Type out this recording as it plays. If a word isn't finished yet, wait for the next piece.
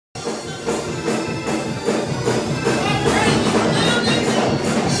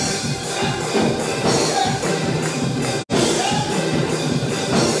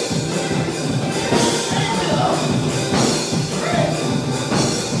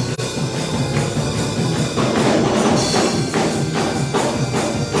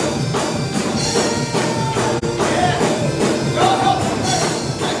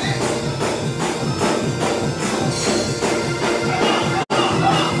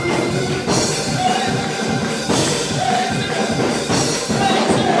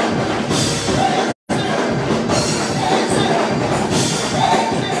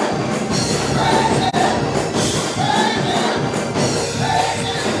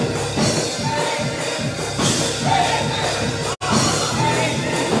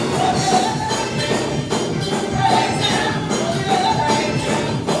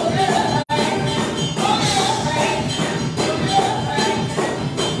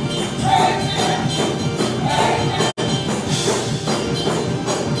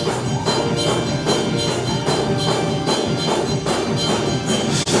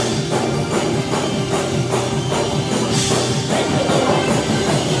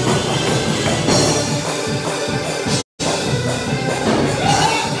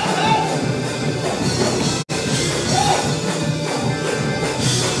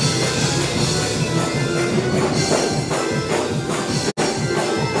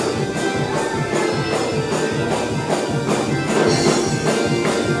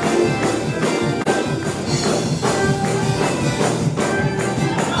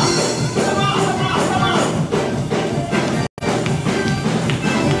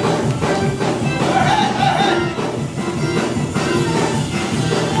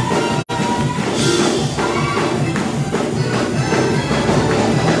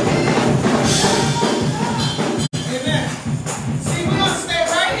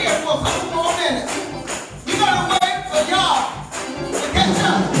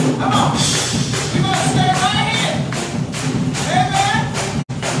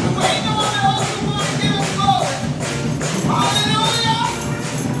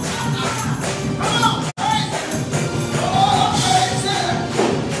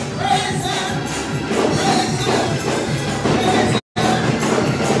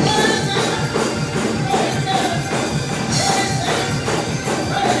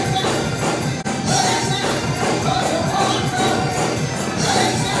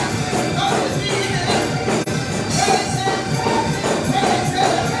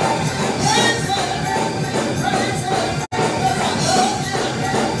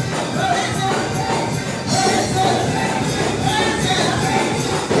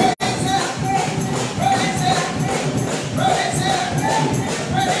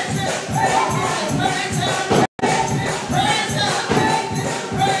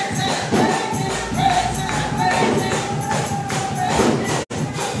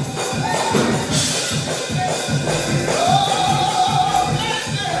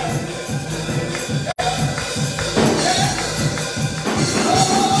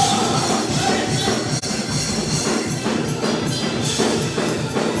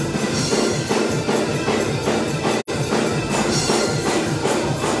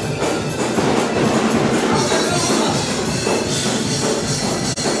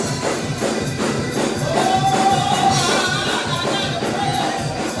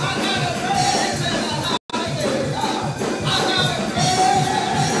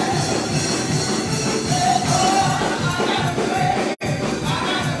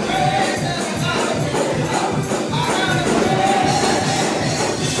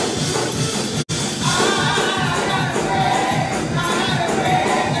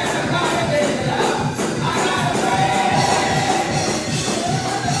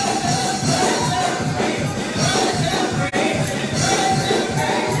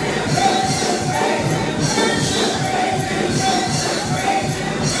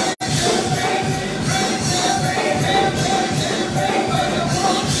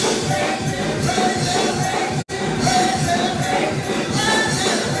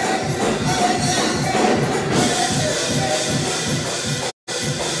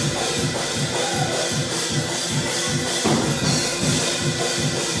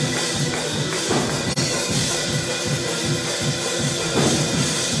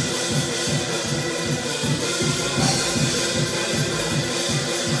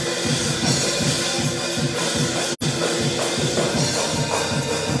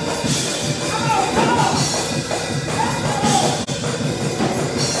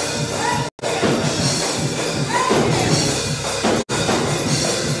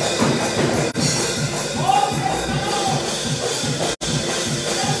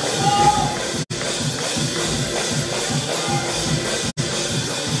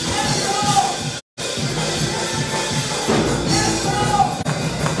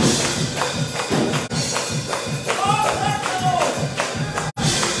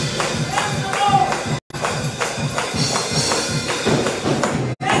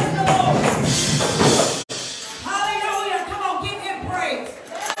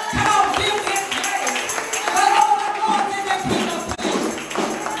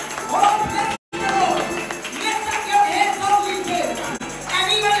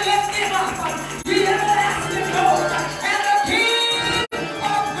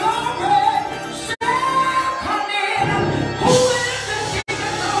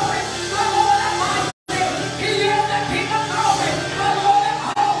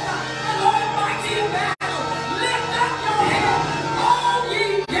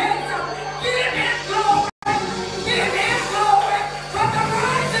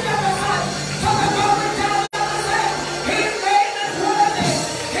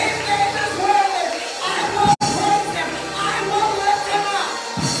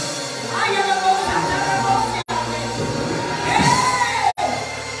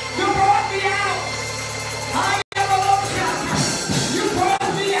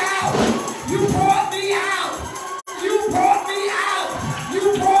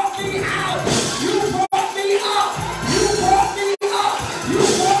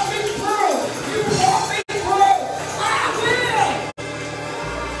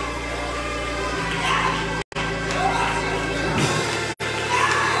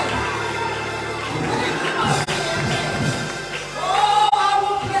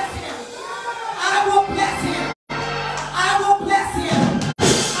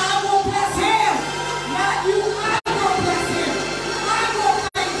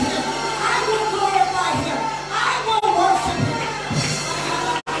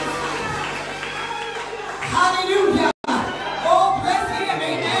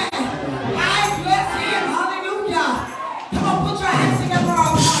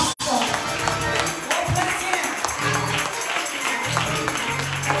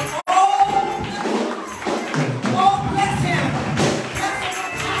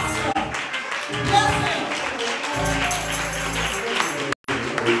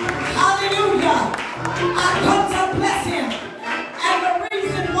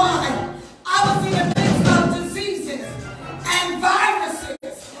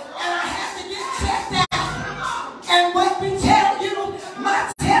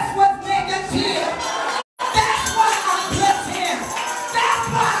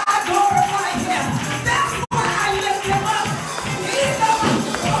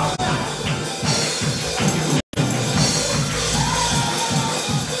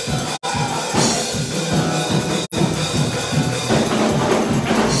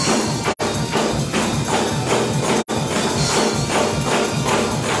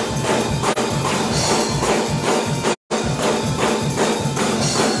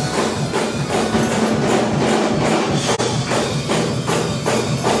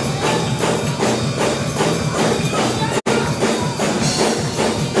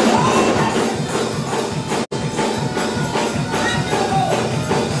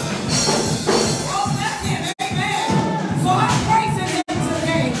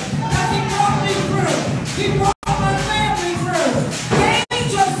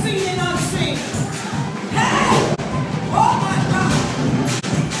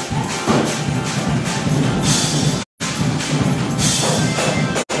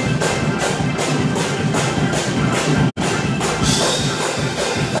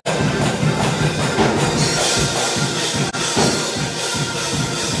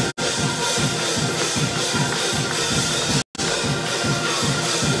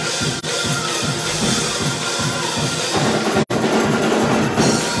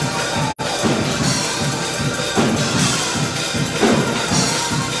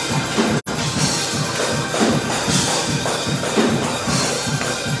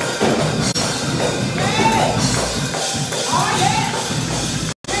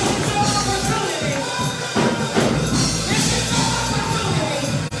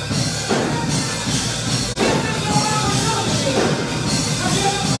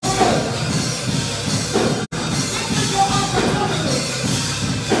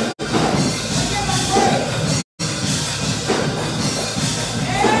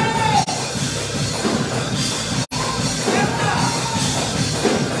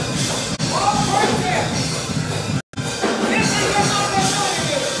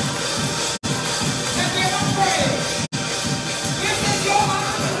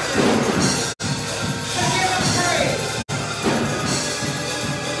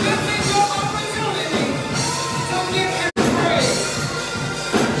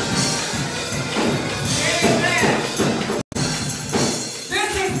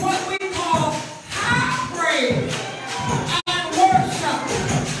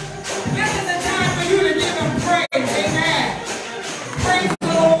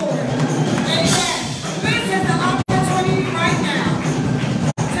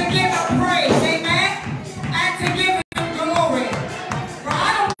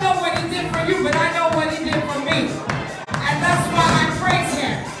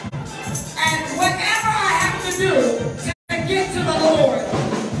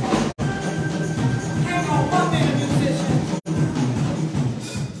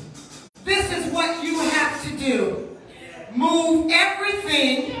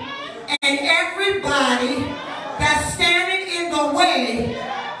everybody that's standing in the way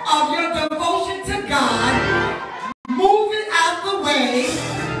of your devotion to God, move it out the way,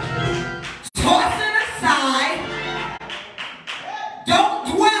 toss it aside,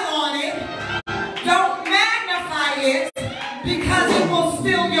 don't dwell on it, don't magnify it, because it will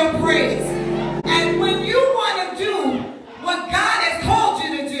steal your praise. And when you want to do what God has called you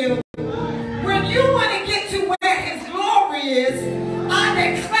to do, when you want to get to where his glory is, I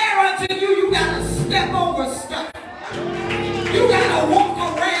declare unto you, you got to step over stuff. You got to walk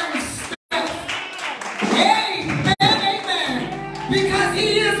around stuff. Amen, amen. Because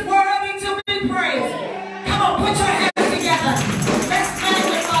he is worthy to be praised. Come on, put your hands together. Let's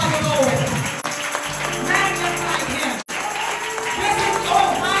magnify the Lord. Magnify him. This is, oh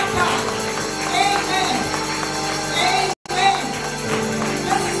my God. Amen. Amen.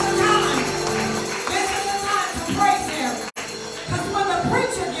 This is the time. This is the time to praise him. Because when the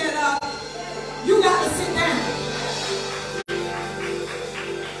preacher get up, you got to sit down.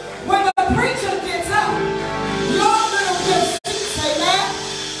 When the preacher gets up, you're going to just say that,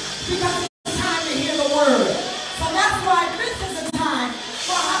 because it's time to hear the word. So that's why this is a time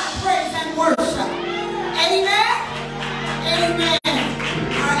for high praise and worship. Amen? Amen.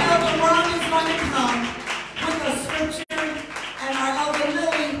 Our elder Ron is going to come with a scripture, and our elder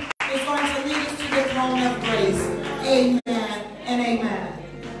Lily is going to lead us to the throne of grace. Amen and amen.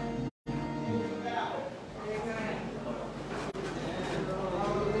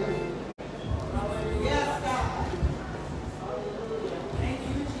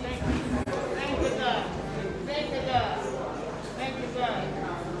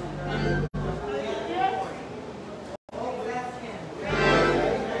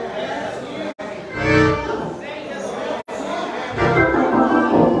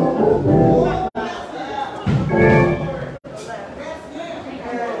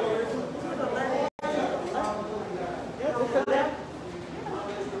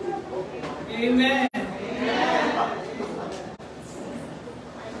 Amen.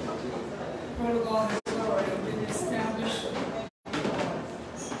 Protocol has already been established.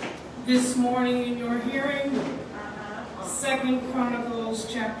 This morning in your hearing, 2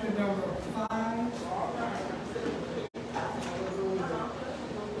 Chronicles chapter number 5.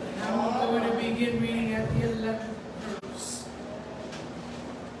 And I'm going to begin reading at the 11th verse.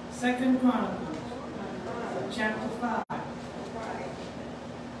 2 Chronicles chapter 5.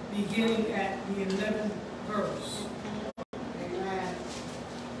 Beginning at the 11th verse. Amen.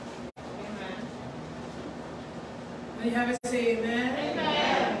 Amen. When you have it, say amen.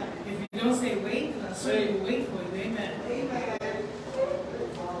 Amen. If you don't say wait, I'll certainly wait for you. Amen. Amen.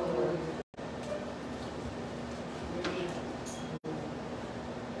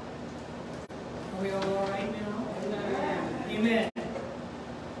 Are we all right now? Amen. Amen.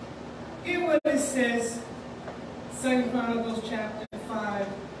 Hear what it says, 2 Chronicles chapter 5.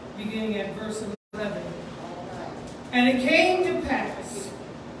 Beginning at verse 11. And it came to pass,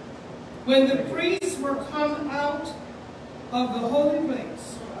 when the priests were come out of the holy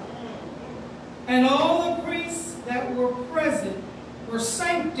place, and all the priests that were present were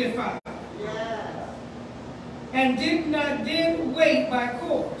sanctified, and did not then wait by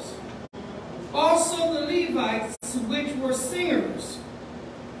course. Also the Levites, which were singers,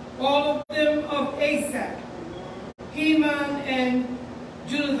 all of them of Asaph, Heman, and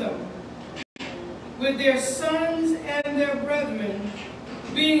Jotham, with their sons and their brethren,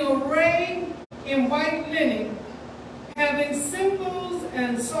 being arrayed in white linen, having cymbals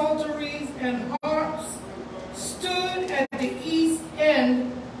and psalteries and harps, stood at the east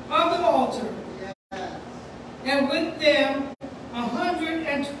end of the altar, and with them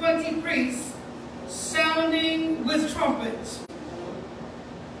 120 priests, sounding with trumpets.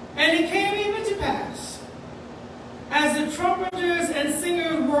 And it came even to pass, as the trumpeters and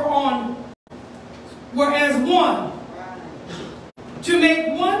singers were as one, to make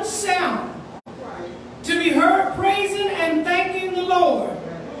one sound, to be heard praising and thanking the Lord.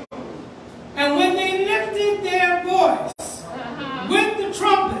 And when they lifted their voice with the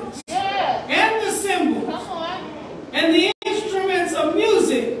trumpets and the cymbals and the instruments of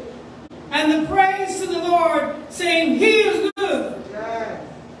music and the praise to the Lord, saying, He is good,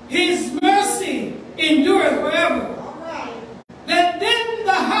 His mercy endureth forever. That then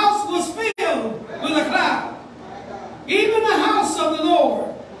the house was filled with a cloud, even the house of the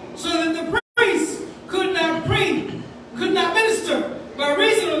Lord, so that the priests could not minister by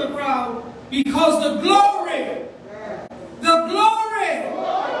reason of the crowd, because the glory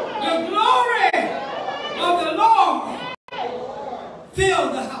of the Lord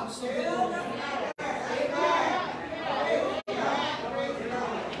filled the house of the Lord.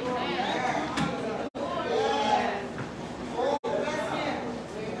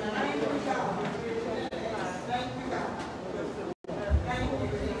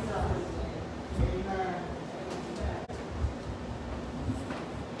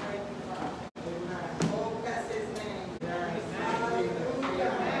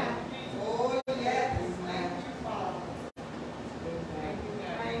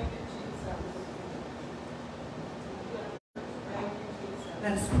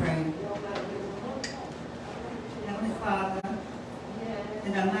 Let us pray. Heavenly Father,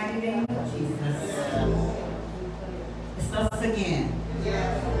 in the mighty name of Jesus, it's us again.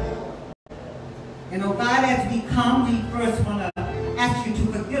 And oh God, as we come, we first want to ask you to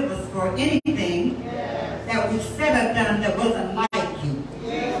forgive us for anything that we said or done that wasn't like you.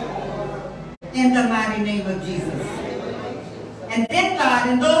 In the mighty name of Jesus. And then God,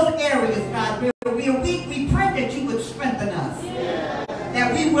 in those areas, God, where we are weak, we pray that you would strengthen us.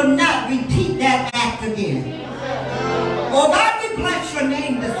 That we will not repeat that act again. Oh God, we bless your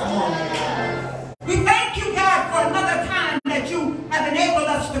name this morning. We thank you, God, for another time that you have enabled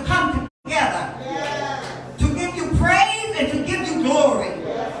us to come together. To give you praise and to give you glory.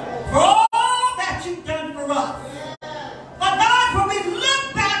 For all that you've done for us. But God, when we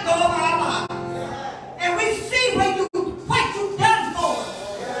look back over our lives, and we see what you've done for us.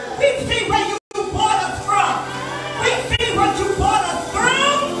 We see where you brought us from. We see what you brought us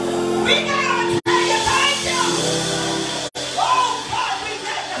through. We gotta tell you thank you. Oh God, we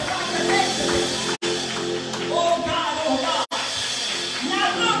magnify your name. Oh God. Now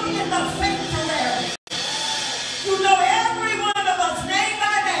look in the sanctuary. You know every one of us name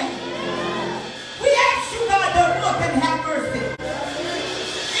by name. We ask you, God, to look and have mercy.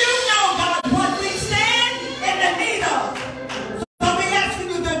 You know, God, what we stand in the need of. So we ask you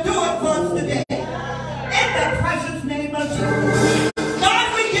to do it for us today. In the precious name of Jesus. God,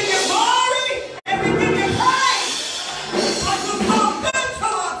 we give you glory and we give you praise. Because you're so good to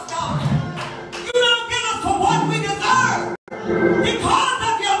us, God. You don't give us for what we deserve. Because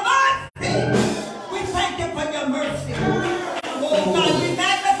of your mercy. We thank you for your mercy. Oh, God, we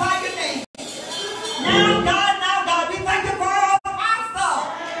magnify your name. Now, God, we thank you for our apostle.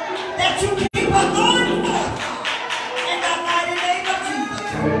 That you keep us going forth. In the mighty name of Jesus.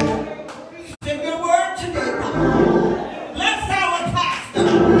 Send your word today, God. Bless our pastor.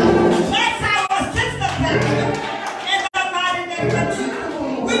 Bless our assistant pastor. In the mighty name of Jesus.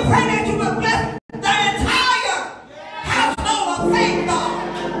 We pray that you will bless the entire household of faith, God.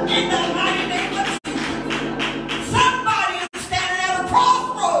 In the mighty name of Jesus. Somebody is standing at a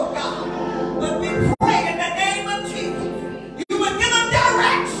crossroad, God. But we pray in the name of Jesus. You would give them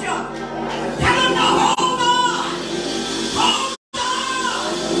direction. Tell them to hold on. Hold on.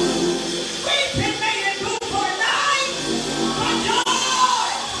 We've been made it good for a night. But joy.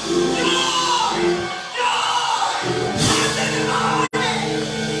 Comes in the morning.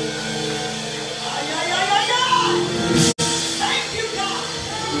 Thank you, God.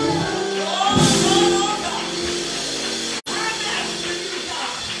 Oh, God. I'm asking you,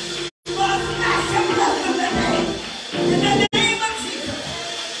 God. Lord, smash your blessing today. In the name of Jesus.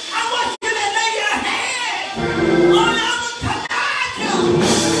 I want you to lay your hand on our Tanaja.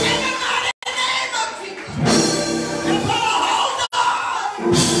 In the mighty name of Jesus. And put a hold on.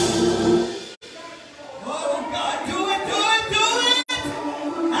 Oh, God, do it.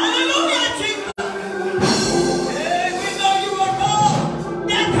 Hallelujah, Jesus. Hey, we know you are God.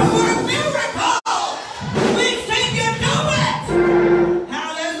 That's the word miracle. We see you do it.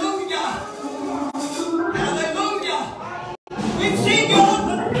 Hallelujah. We see you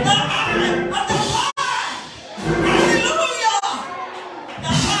open the eye of the blind. Hallelujah.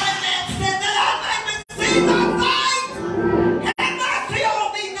 The blind man said that I might receive my sight. Have mercy on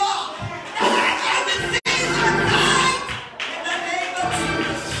me, God. That I might receive my sight. In the name of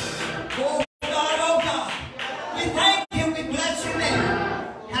Jesus. Oh God. We thank you. We bless your name.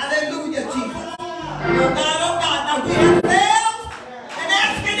 Hallelujah, Jesus. Oh God. Now we have failed and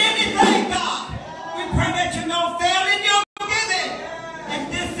asking anything, God. We pray that you don't fail in your giving. And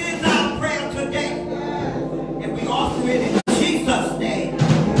this is our prayer today. And we offer it in Jesus' name.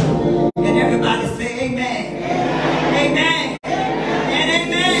 And everybody say amen. Amen. And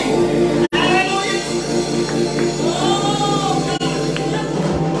amen. Hallelujah. Oh God.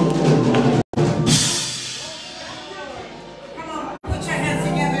 Come on, put your hands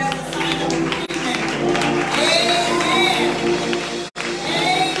together as a sign of agreement. Amen.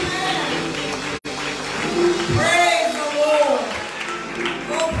 Amen. Praise the Lord.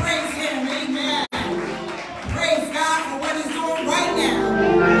 Go praise him. Amen. Praise God for what he's doing right now.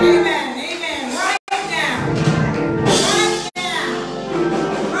 Amen. Right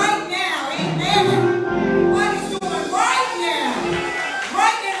now. Amen. What he's doing right now.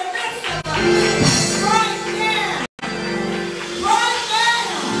 Right in the midst of us. Right now.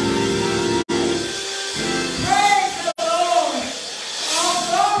 Praise the Lord. Oh,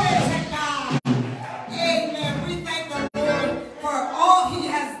 glory to God. Amen. We thank the Lord for all he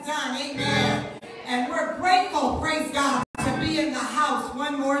has done. Amen. And we're grateful, praise God, to be in the house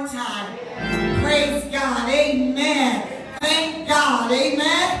one more time. Praise God. Amen. thank God.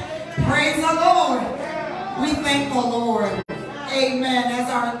 Amen. Praise the Lord. We thank the Lord. Amen. As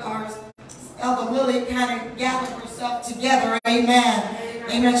our Elder Lily kind of gathered herself together. Amen.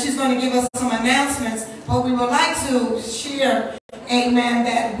 Amen. She's going to give us some announcements. But we would like to share, amen,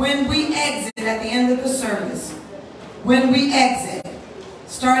 that when we exit at the end of the service, when we exit,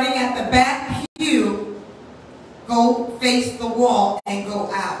 starting at the back pew, go face the wall and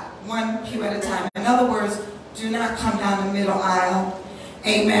go out. One pew at a time. In other words, do not come down the middle aisle.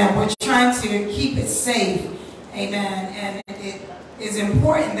 Amen. We're trying to keep it safe. Amen. And it is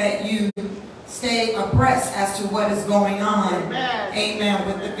important that you stay abreast as to what is going on. Amen. Amen.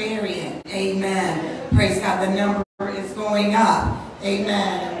 With the variant. Amen. Praise God. The number is going up.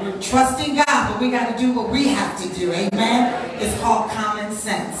 Amen. We're trusting God, but we got to do what we have to do. Amen. It's called common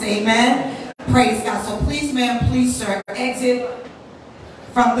sense. Amen. Praise God. So please, ma'am, please, sir, exit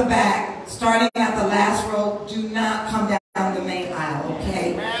from the back, starting at the last row. Do not come down the main aisle,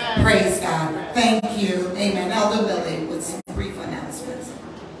 okay? Amen. Praise God. Thank you. Amen. Elder Lily with some brief announcements.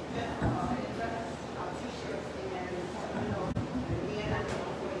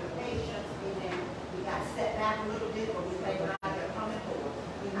 We got set back a little bit, but we thank God they're coming forward.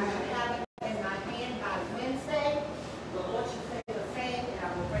 I have it in my hand by Wednesday. The Lord should say the same, and I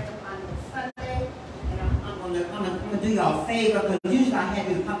will bring them on Sunday. And I'm going to do y'all a favor, because usually I have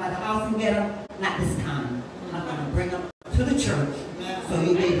you come by the house and get them. Not this time. I'm going to bring them to the church, so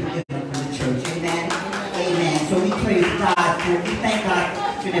you'll be able to get them from the church. Amen? Amen. So we praise God for it. We thank God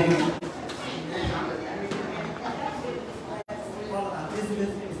for everything. All of our visitors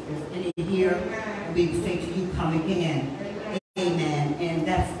is in here, and we say to you, come again. Amen. And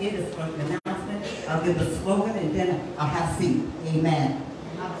that's it as far as the announcement. I'll give the slogan, and then I'll have a seat. Amen.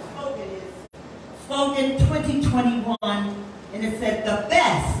 Our slogan is Slogan 2021, and it said, the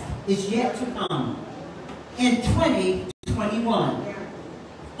best is yet to come in 2021.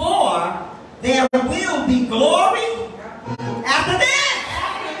 For there will be glory after this.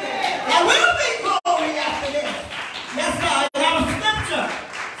 There will be glory after this. Yes, sir. Our scripture,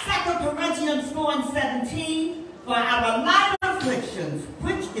 2 Corinthians 4:17, for our light afflictions,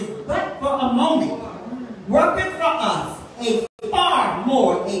 which is but for a moment, worketh for us a far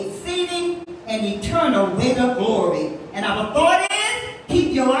more exceeding and eternal weight of glory. And our thought is,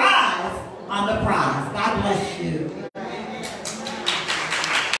 keep your eyes on the prize. God bless you.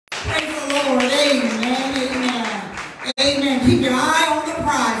 Praise the Lord. Amen. Amen. Amen. Keep your eye on the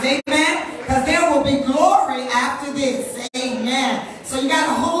prize. Amen. Because there will be glory after this. Amen. So you got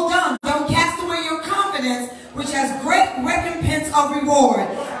to hold on. Don't cast away your confidence, which has great recompense of reward.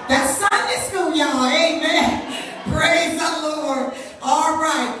 That's Sunday school, y'all. Amen. Praise the Lord. All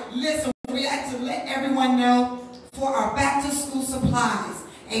right. Listen, we have to let everyone know for our back to school supplies.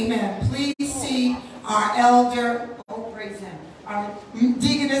 Amen. Please see our elder, praise him, our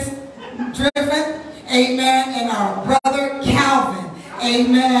deaconess Driven, amen, and our brother Calvin,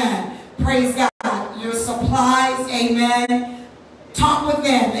 amen. Praise God. Your supplies, amen. Talk with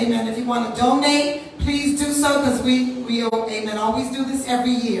them, amen. If you want to donate, please do so, because we amen, always do this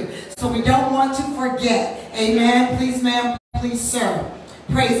every year. So we don't want to forget, amen. Please, ma'am, please, sir.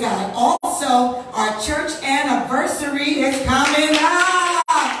 Praise God. Also, our church anniversary is coming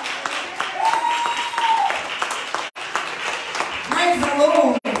up. Praise the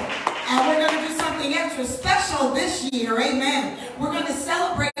Lord. And we're going to do something extra special this year. Amen. We're going to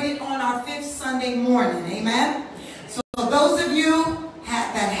celebrate it on our 5th Sunday morning. Amen. So those of you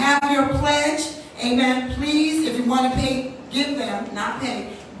that have your pledge, amen, please, if you want to pay, give them, not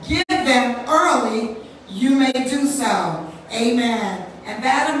pay, give them early, you may do so. Amen. And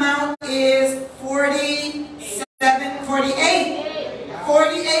that amount is 48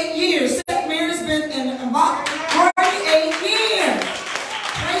 years. St. Mary's been in about 48 years.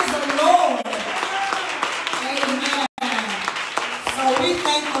 Praise the Lord. Amen. So we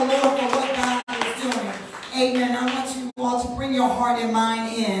thank the Lord for what God is doing. Amen. I want you all to bring your heart and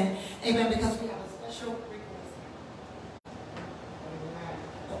mind in. Amen. Because we have a special request.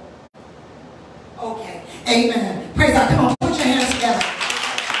 Okay. Amen. Praise God. Come on. Put your hands together.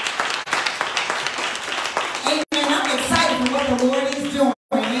 Amen. I'm excited for what the Lord is doing.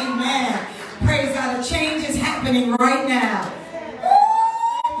 Amen. Praise God. A change is happening right now.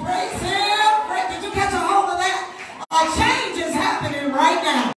 Praise Him. Did you catch a hold of that? A change is happening right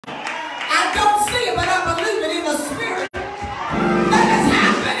now. I don't see it, but I believe it in the spirit. That is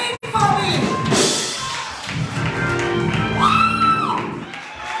happening for me.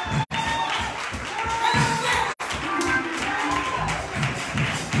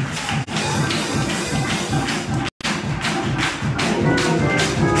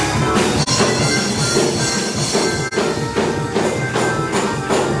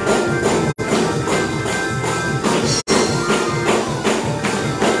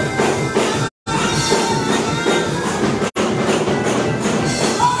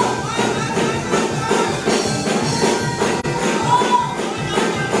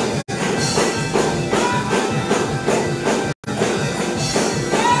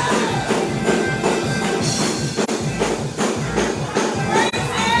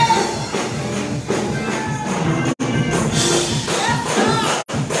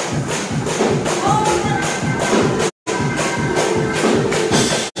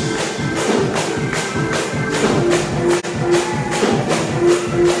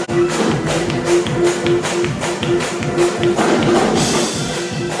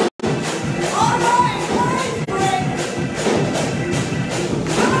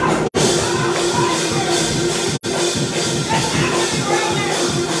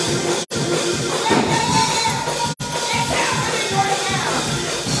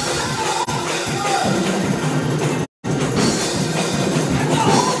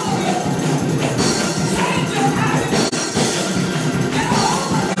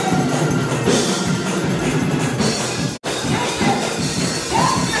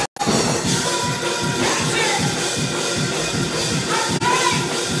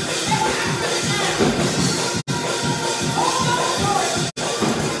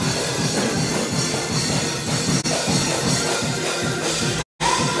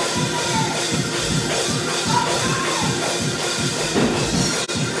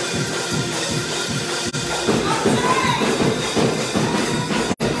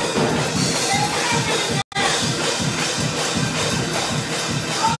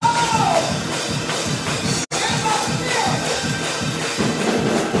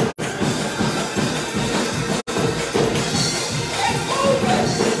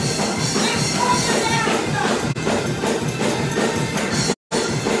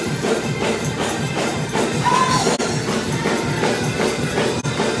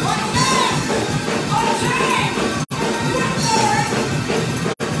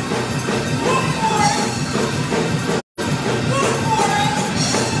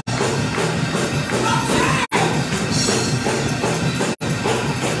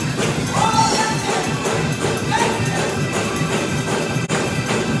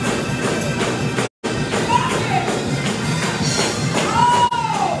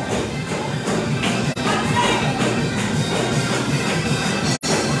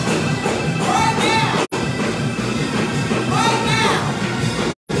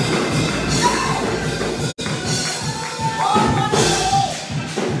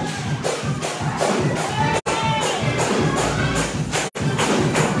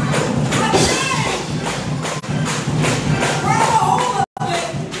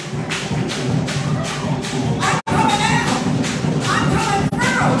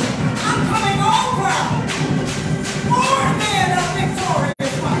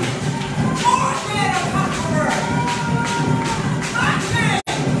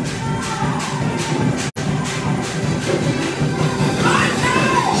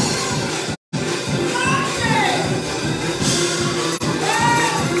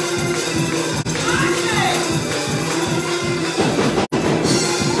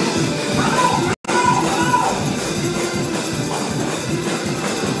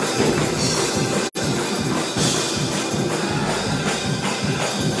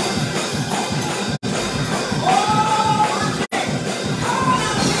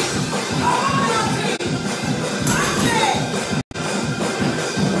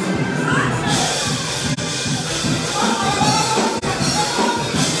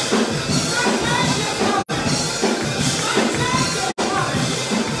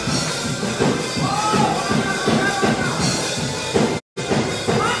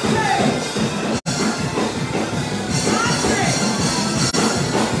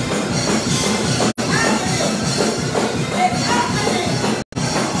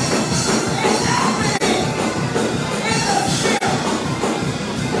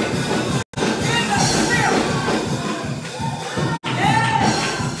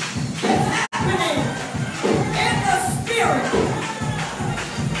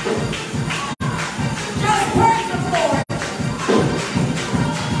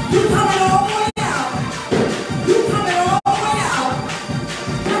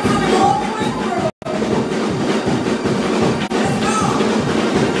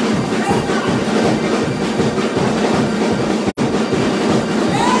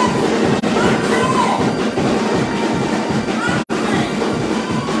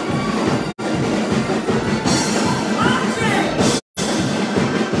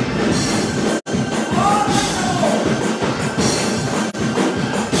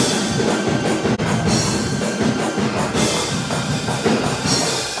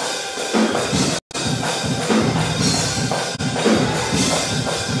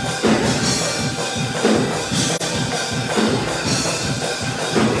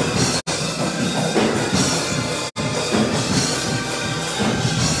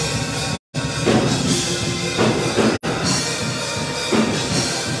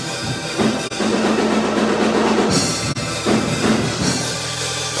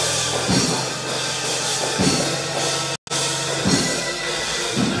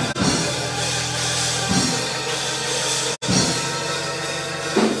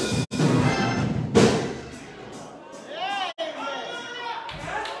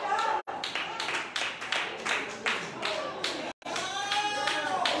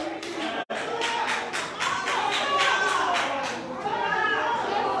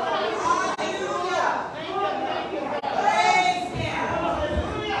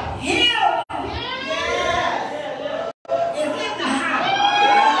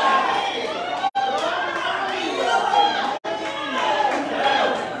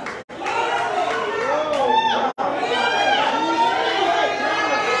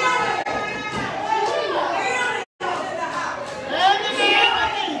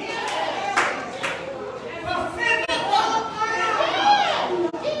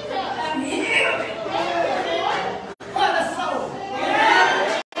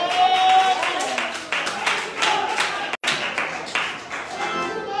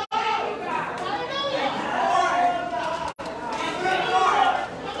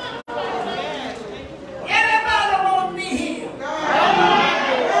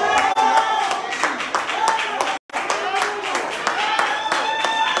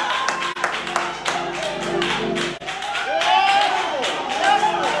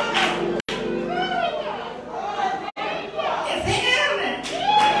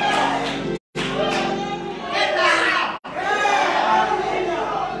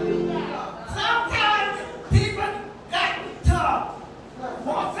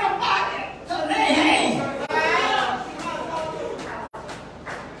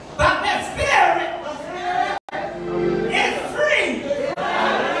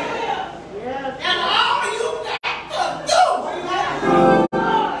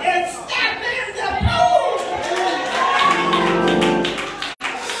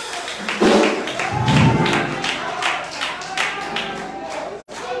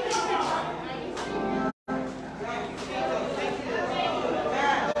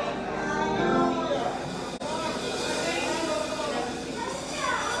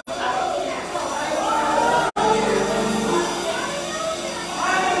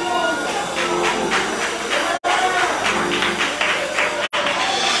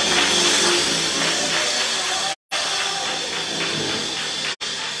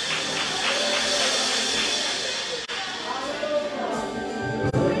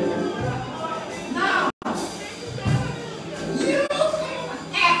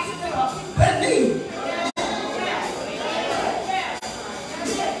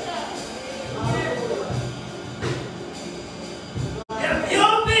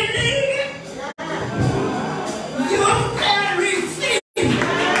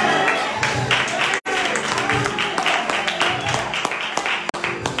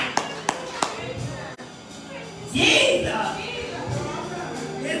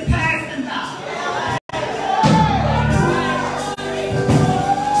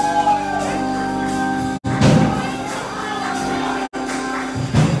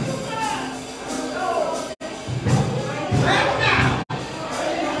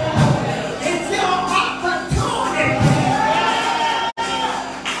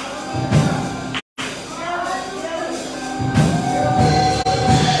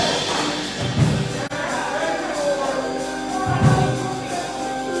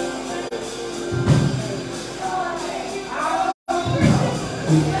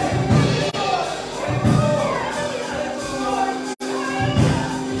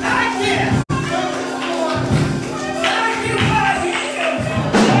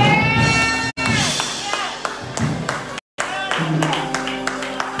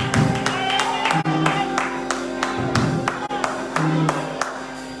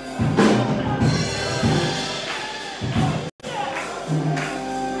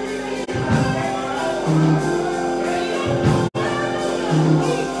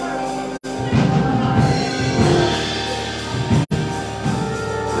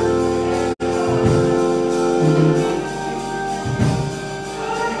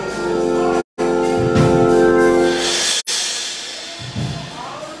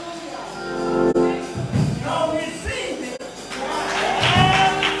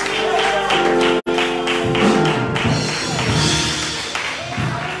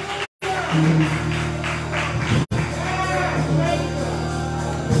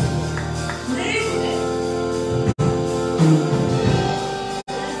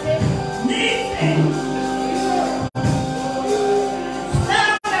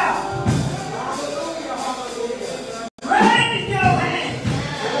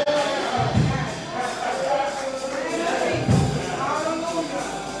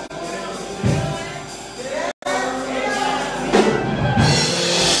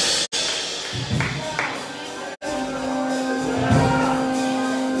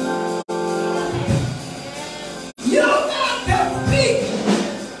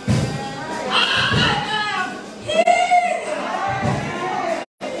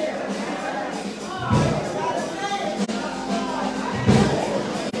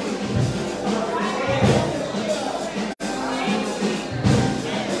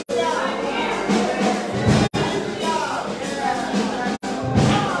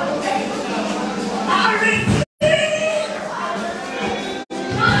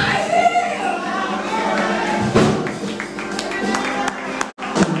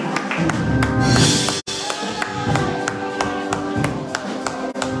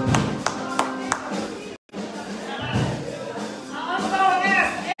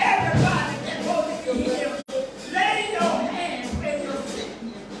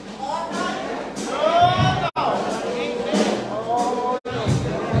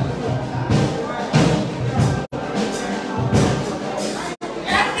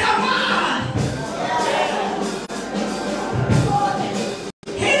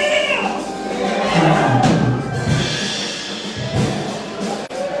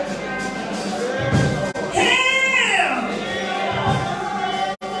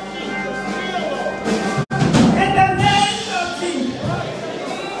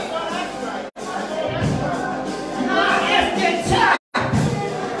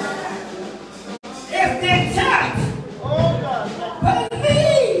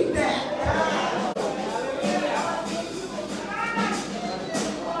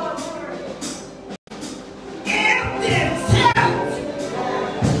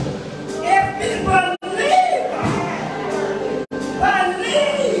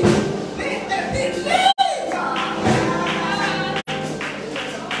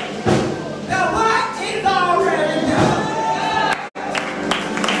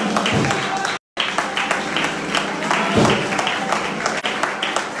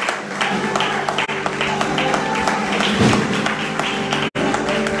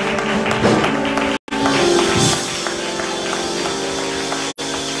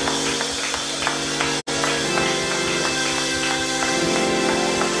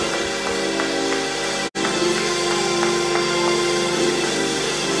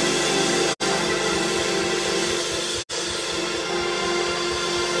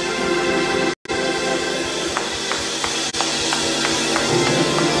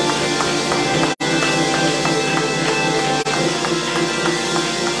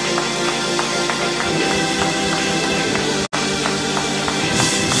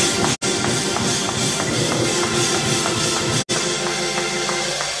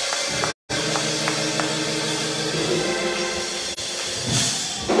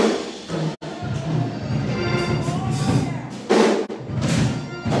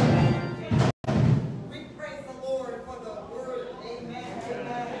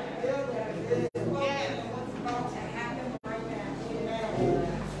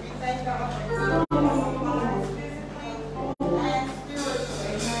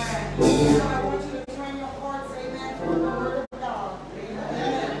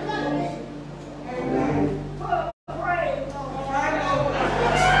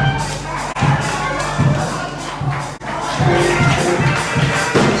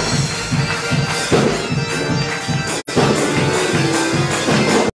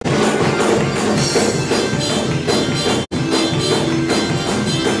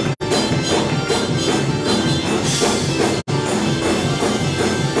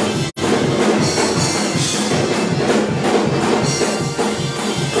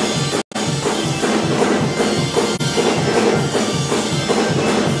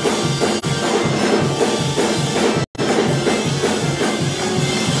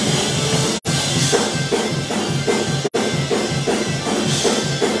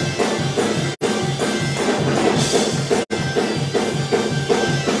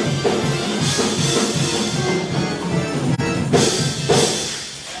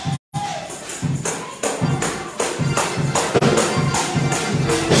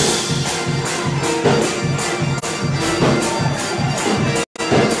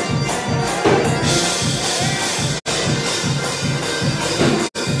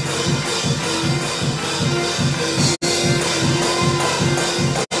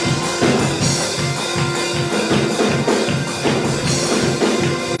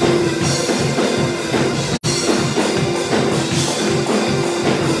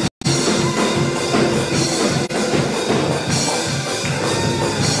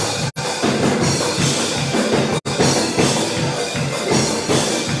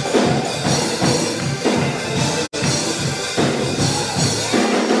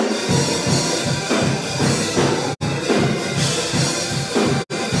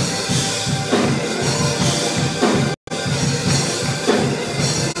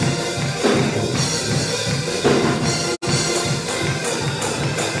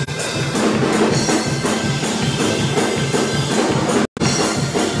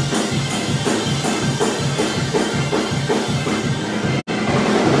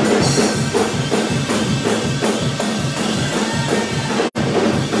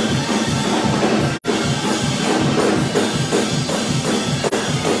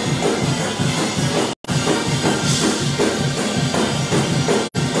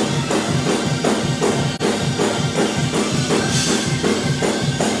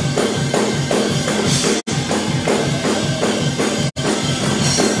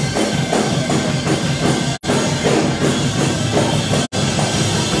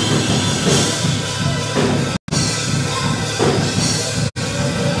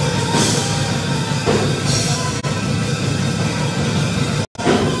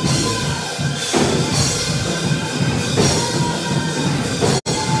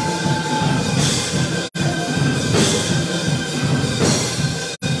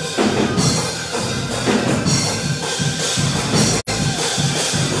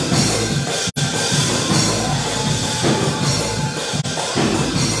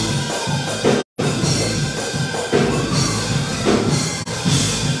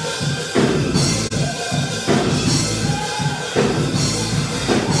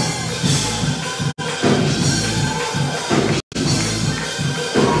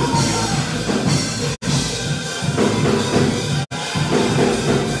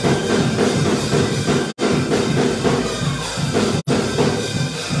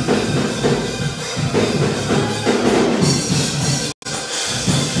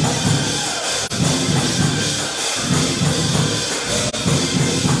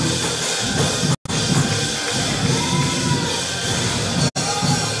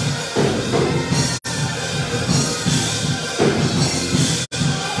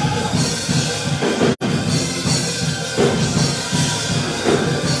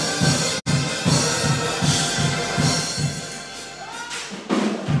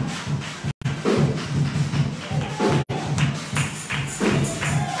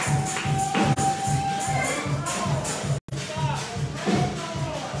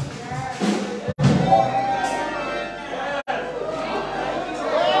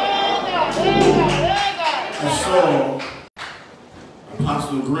 saw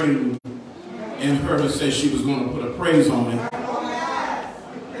Apostle Green and her to say she was going to put a praise on it.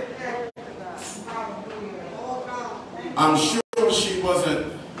 I'm sure she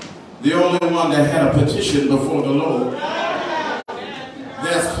wasn't the only one that had a petition before the Lord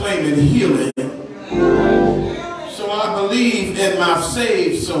that's claiming healing. So I believe in my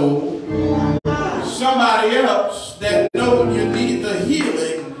saved soul. Somebody else that knows you need the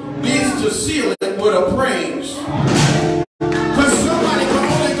healing needs to seal it with a praise. Because somebody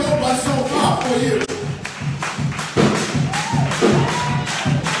can only go but so far for you.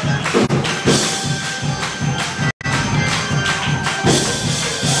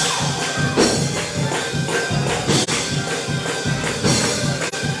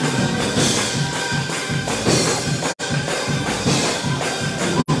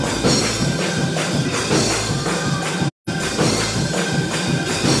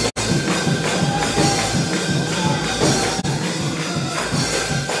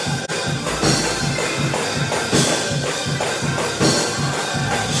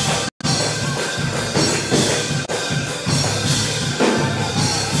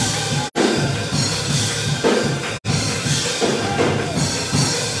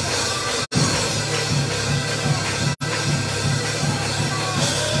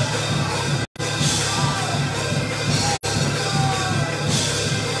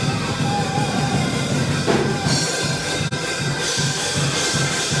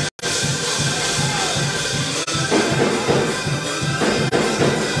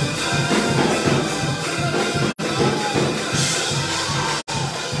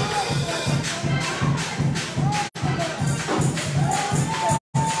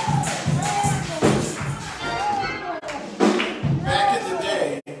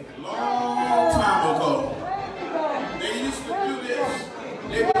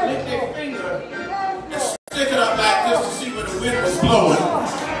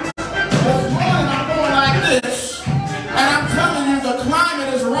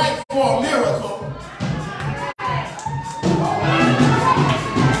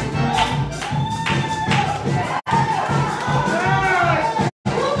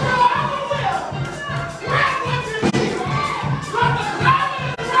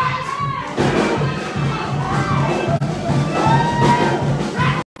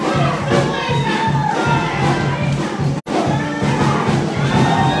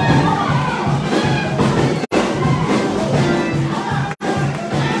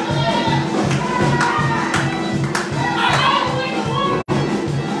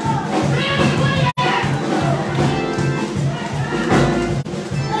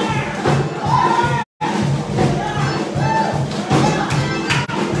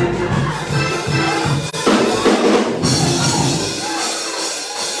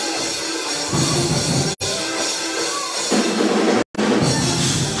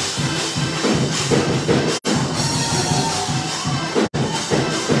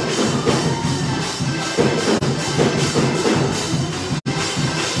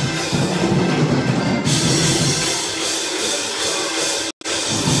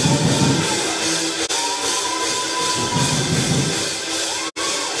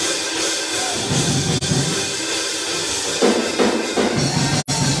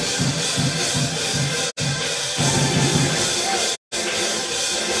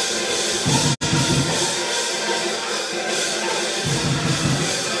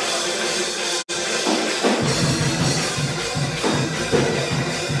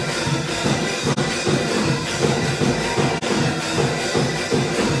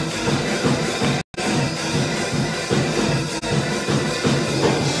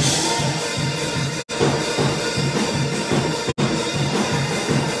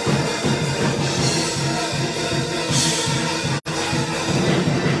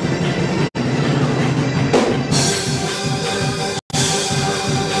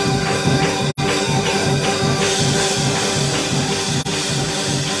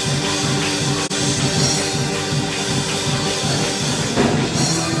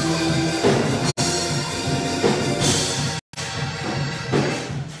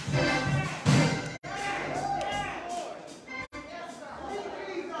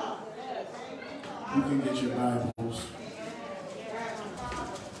 You can get your Bibles.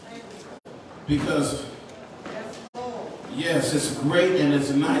 Because, yes, it's great and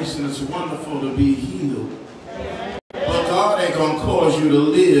it's nice and it's wonderful to be healed. But God ain't going to cause you to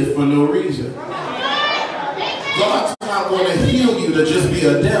live for no reason. God's not going to heal you to just be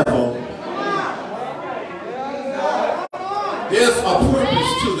a devil. There's a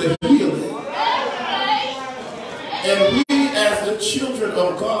purpose to the healing. And we as the children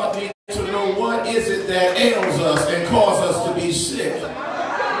of God need to know what what is it that ails us and causes us to be sick,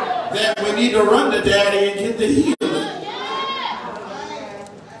 that we need to run to Daddy and get the healing.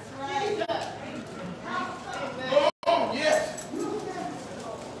 Oh, yes.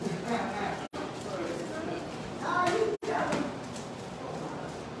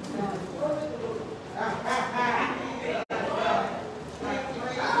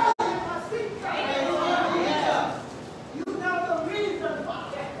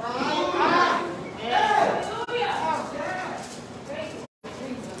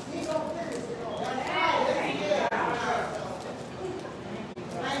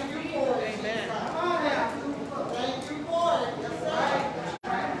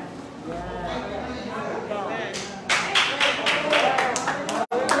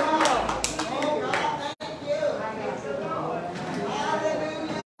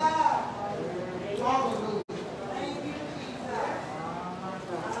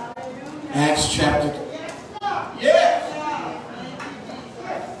 Acts chapter. Yes.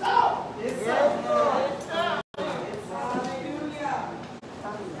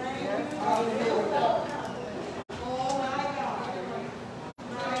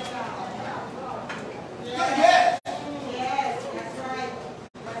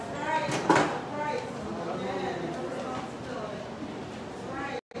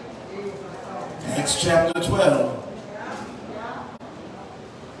 Acts chapter 12.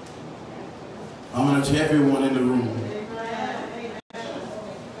 I'm going to everyone in the room,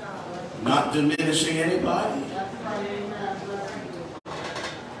 not diminishing anybody.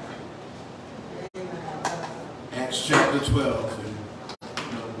 Acts chapter 12.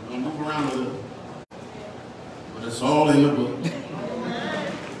 I'll move around a little, but it's all in the book.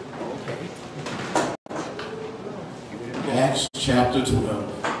 Acts chapter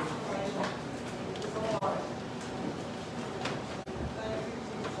 12.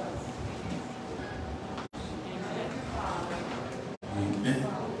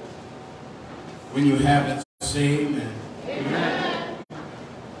 When you have it, say amen. Amen.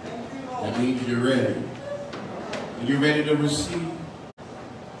 That means you're ready. Are you ready to receive?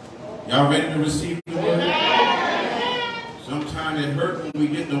 Y'all ready to receive the word? Amen. Sometimes it hurts when we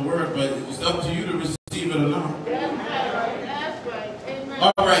get the word, but it's up to you to receive it or not. That's right.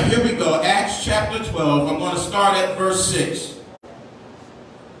 Amen. All right, here we go. Acts chapter 12. I'm going to start at verse 6.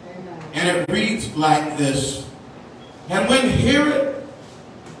 And it reads like this. And when Herod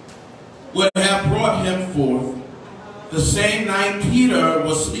would have brought him forth, the same night Peter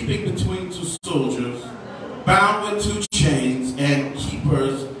was sleeping between two soldiers, bound with 2 chains, and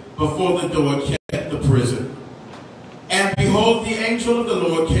keepers before the door kept the prison. And behold, the angel of the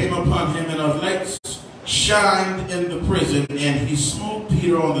Lord came upon him, and a light shined in the prison, and he smote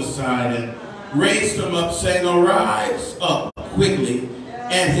Peter on the side and raised him up, saying, Arise up quickly.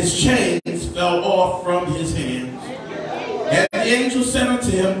 And his chains fell off from his hands. And the angel said unto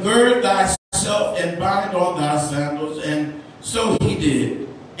him, Gird thyself and bind on thy sandals. And so he did.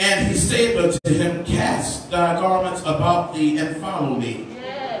 And he said unto him, Cast thy garments about thee and follow me.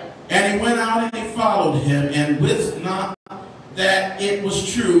 And he went out and he followed him, and wist not that it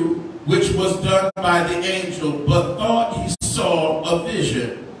was true which was done by the angel, but thought he saw a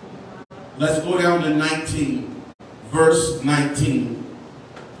vision. Let's go down to 19. Verse 19.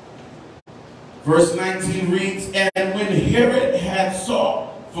 Verse 19 reads, And when Herod had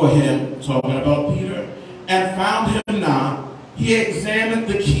sought for him, talking about Peter, and found him not, he examined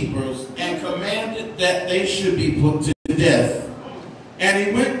the keepers and commanded that they should be put to death. And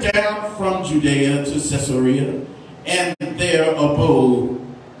he went down from Judea to Caesarea, and there abode.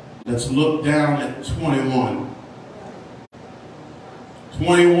 Let's look down at 21.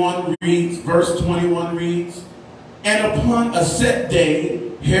 21 reads, verse 21 reads, And upon a set day,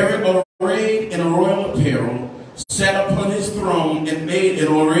 Herod, arrayed in royal apparel, sat upon his throne and made an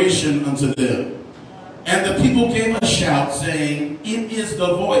oration unto them. And the people gave a shout, saying, It is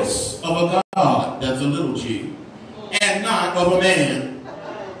the voice of a God, that's a little g, and not of a man.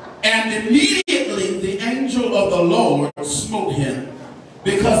 And immediately the angel of the Lord smote him,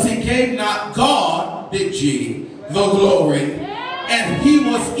 because he gave not God, big G, the glory, and he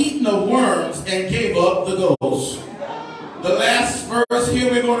was eaten of worms and gave up the ghost. The last verse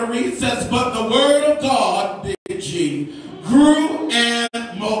here we're going to read says, But the word of God, big G, grew and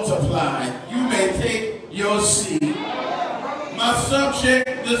multiplied. You may take your seat. My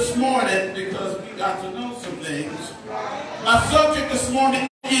subject this morning, because we got to know some things, my subject this morning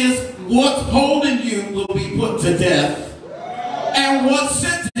is what's holding you will be put to death, and what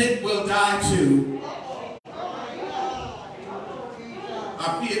sent it will die too.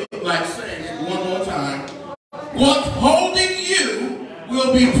 I feel like saying it one more time. What's holding you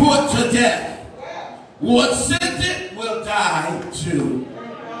will be put to death, What sent it will die too.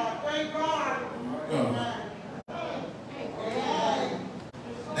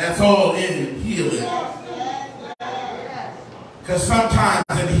 That's all in healing. Because sometimes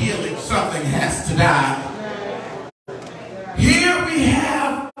in healing, something has to die. Here we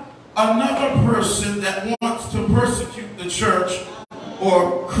have another person that wants to persecute the church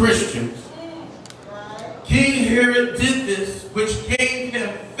or Christians. King Herod did this, which gave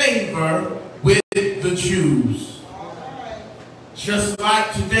him favor with the Jews. Just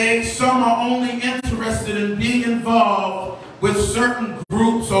like today, some are only interested in being involved with certain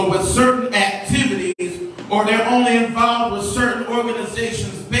groups or with certain activities, or they're only involved with certain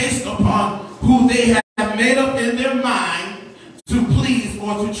organizations based upon who they have made up in their mind to please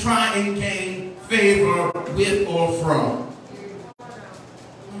or to try and gain favor with or from.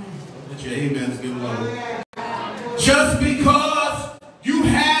 Let your amens get low. Just because you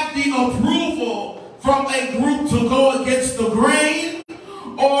have the approval from a group to go against the grain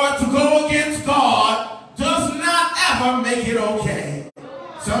or to go against God does not ever make it okay.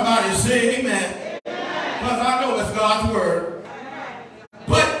 Somebody say amen. Because I know it's God's word.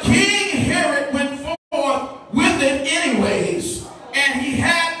 But King Herod went forth with it anyways, and he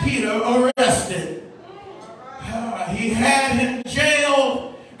had Peter arrested. He had him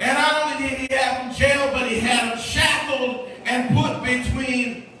jailed, and not only did he have him jailed, but he had him shackled and put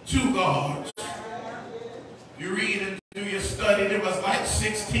between two guards. You read and do your study, there was like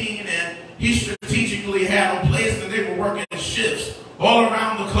 16, and he strategically had them placed, and they were working shifts all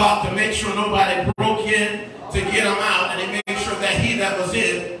around the clock to make sure nobody broke in to get them out, and they made sure that he that was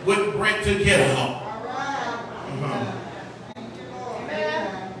in wouldn't break to get out.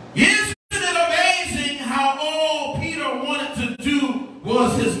 Isn't it amazing how all Peter wanted to do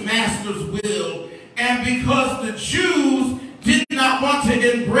was his master's will, and because the Jews did not want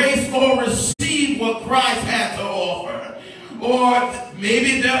to embrace or receive what Christ had to offer, or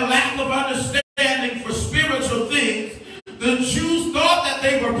maybe their lack of understanding for spiritual things, the Jews thought that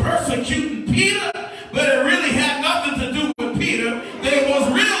they were persecuting Peter, but it really had nothing to do with Peter. They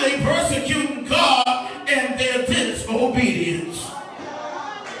was really persecuting God and their disobedience.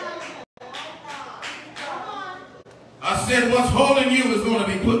 I said what's holding you is going to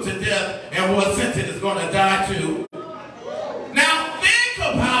be put to death, and what's sent it is going to die too. Now think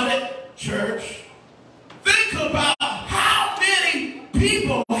about it, church. Think about how many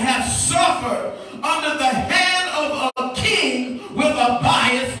people have suffered under the hand of a king with a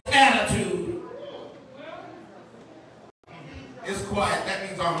biased attitude. It's quiet. That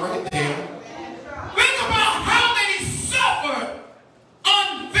means I'm right there. Think about how many suffered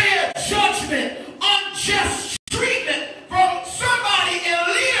unfair judgment, unjust treatment from somebody in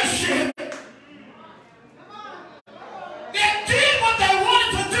leadership that did what they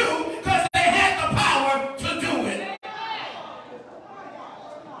wanted to do because they had the power to do it.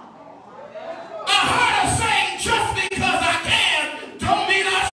 I heard her saying, just because I can, don't mean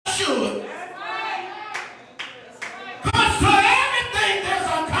I should. Because to everything there's a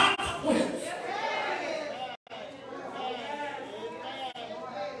consequence.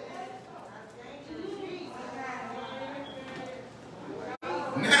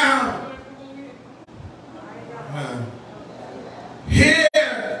 Now, here,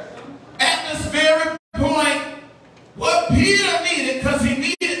 at this very point, what Peter needed, because he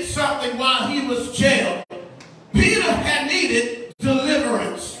needed something while he was jailed, Peter had needed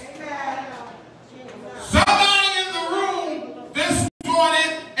deliverance. Somebody in the room this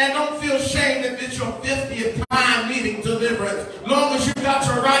morning, and don't feel ashamed if it's your 50th time needing deliverance. Long as you got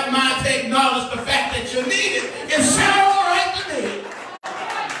your right mind to acknowledge the fact that you need it, it sounds all right to me.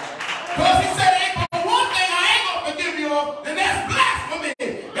 Because he said, ain't but one thing I ain't going to forgive you of, and that's blasphemy.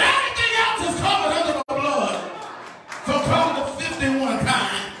 Everything else is covered under the blood. So come to 51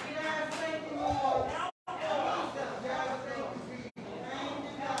 times.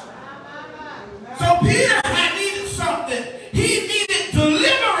 So Peter had needed something. He needed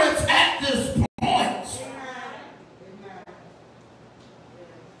deliverance at this point.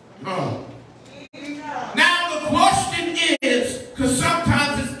 Now the question is, because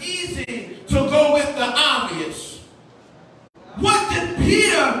sometimes it's easy to go with the obvious. What did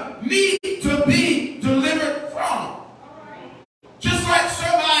Peter need to be delivered from? Just like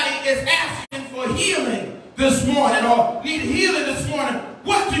somebody is asking for healing this morning or need healing this morning,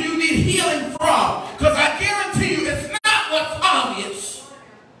 what do you need healing from? Because I guarantee you it's not what's obvious.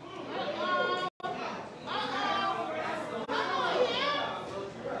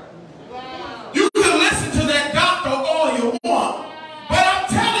 You can listen to that doctor all you want, but I'm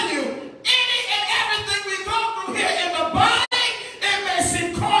telling you, any and everything we go through here in the body, it may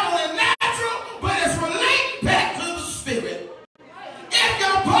seem carnal and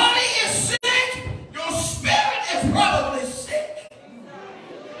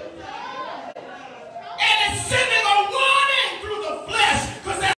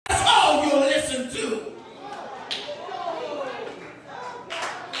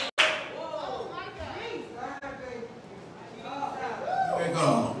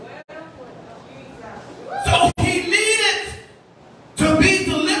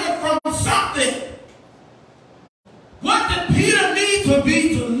need to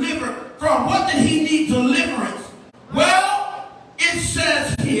be delivered from? What did he need deliverance? Well, it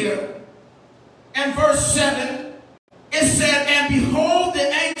says here in verse 7, it said, and behold, the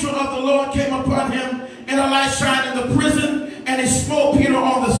angel of the Lord came upon him in a light shine in the prison, and he smote Peter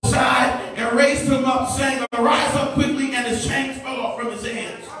on the side and raised him up, saying, arise up quickly, and his chains fell off from his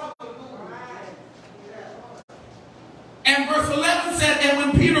hands. And verse 11 said, and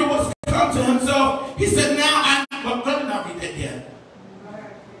when Peter was come to himself, he said, now well, let me not read that yet.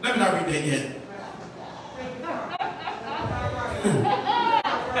 Let me not read that yet.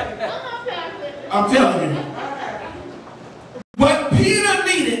 I'm telling you. What Peter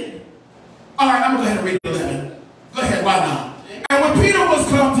needed. All right, I'm going to go ahead and read 11. Go ahead, why not? And when Peter was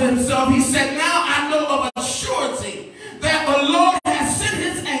come to himself, he said, now I know of a surety that the Lord has sent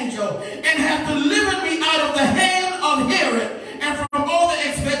his angel and hath delivered me out of the hand of Herod and from all the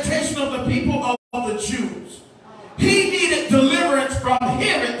expectation of the people of the Jews. He needed deliverance from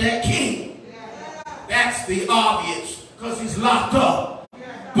Herod, that king. That's the obvious, because he's locked up.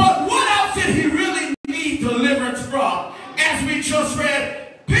 But what else did he really need deliverance from? As we just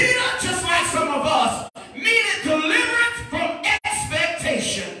read, Peter, just like some of us, needed deliverance from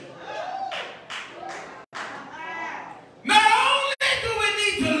expectation. Not only do we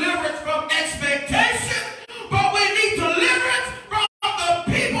need deliverance from expectation, but we need deliverance from the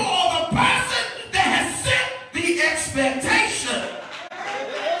people or the person that has set the expectation.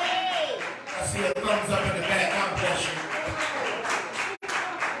 I see a thumbs up in the back. God bless you.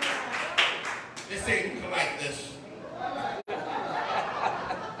 They say you can like this.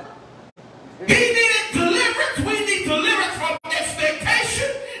 He needed deliverance. We need deliverance from expectation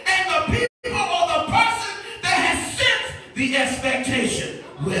and the people or the person that has sent the expectation.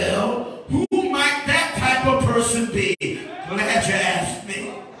 Well, who might that type of person be? Glad you asked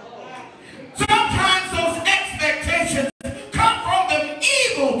me. Sometimes those expectations come from them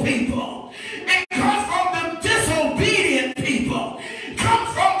evil people. It comes from them disobedient people. Come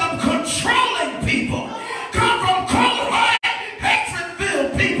from them controlling people. Come from cold-hearted,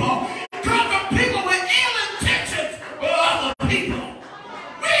 hatred-filled people. Come from people with ill intentions for other people.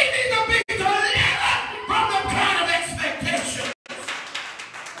 We need to be delivered from the kind of expectations.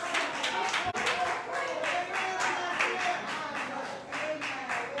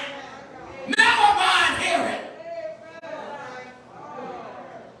 Never mind Herod.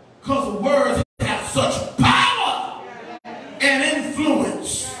 Because words have such power and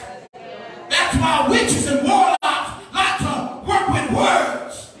influence. That's why witches and warlocks like to work with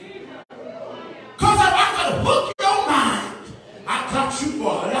words. Because if I'm going to hook your mind, I got you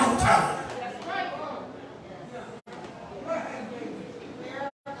for a lifetime.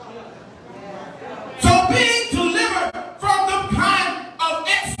 So being delivered from the kind of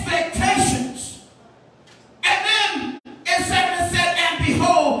expectations. And then in 7 it said, and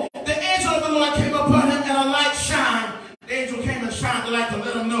behold, the angel of the Lord came upon him and a light shined. The angel came and shined the light to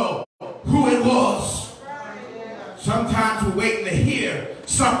let him know who it was. Sometimes we're waiting to hear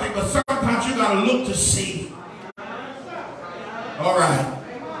something, but sometimes you got to look to see. All right.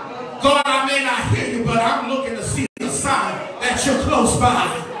 God, I may not hear you, but I'm looking to see the sign that you're close by.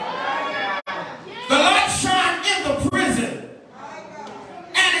 The light shined in the prison,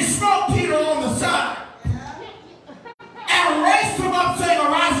 and he smote Peter on the side and raised him up, saying,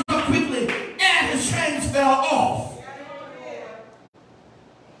 arise up quickly, and his chains fell off.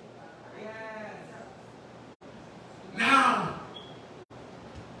 Now,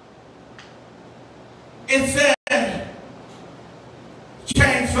 it said,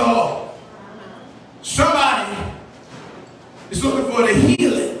 chains fell off. Somebody is looking for the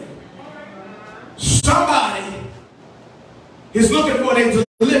healing. Somebody is looking for their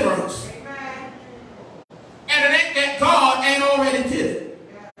deliverance. And it ain't that God ain't already did it.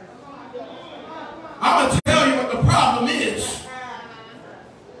 I'm going to tell you what the problem is.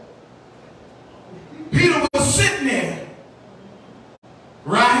 Peter was sitting there,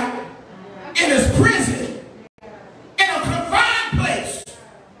 right, in his prison, in a confined place,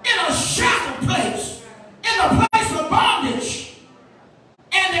 in a shackled place, in a place of bondage.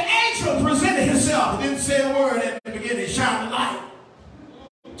 And the angel presented himself. He didn't say a word at the beginning. He shined the light.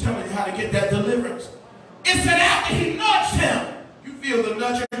 Telling you how to get that deliverance. It said after he nudged him. You feel the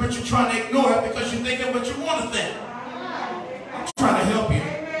nudging, but you're trying to ignore it because you're thinking what you want to think. I'm trying to help you.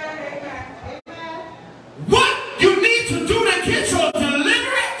 What you need to do to get your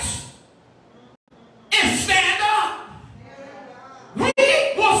deliverance is stand up. We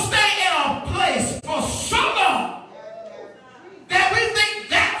will stay in a place for so long that we think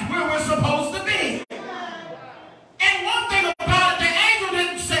that's where we're supposed to be. And one thing about it, the angel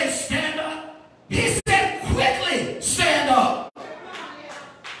didn't say stand up. He said quickly stand up.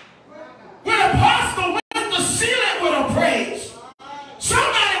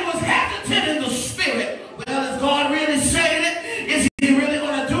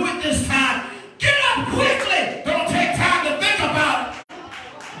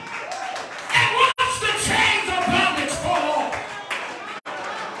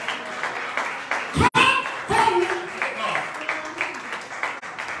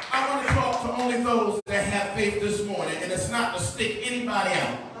 those that have faith this morning, and it's not to stick anybody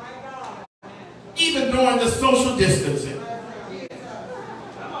out. Even during the social distancing.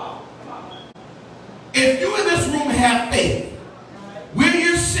 If you in this room have faith, where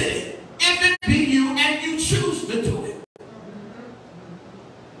you're sitting, if it be you and you choose to do it,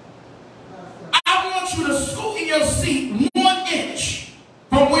 I want you to scoot in your seat 1 inch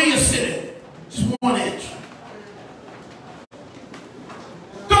from where you're sitting. Just 1 inch.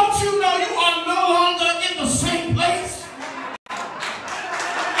 Don't you know you are no longer in the same place?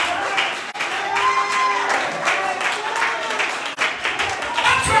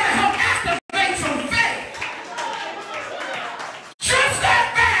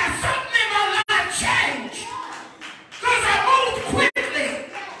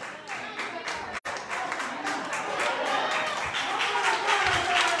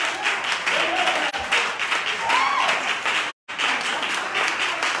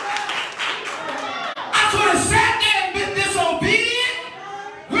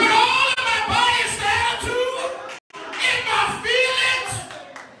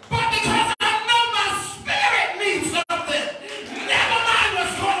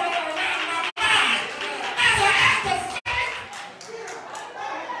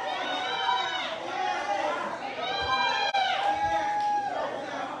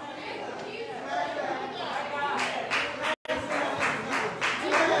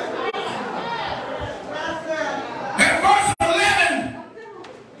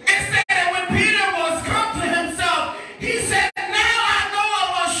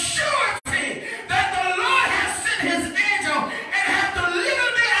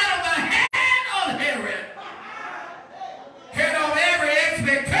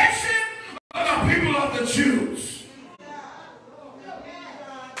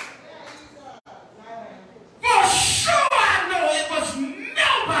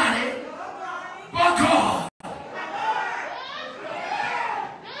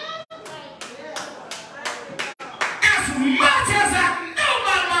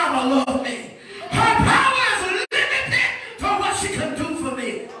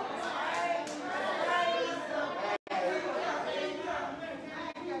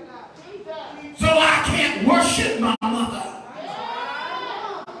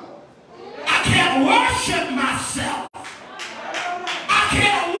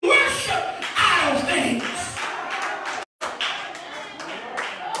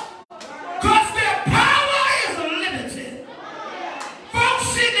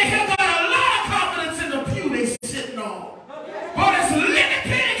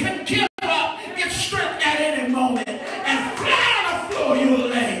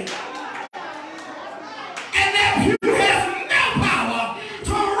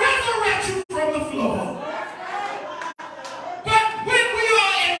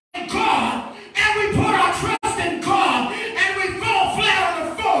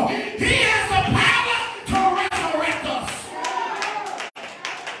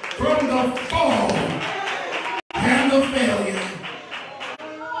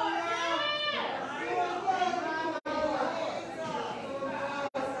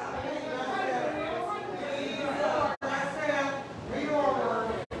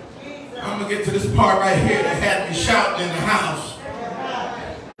 Get to this part right here that had me shouting in the house.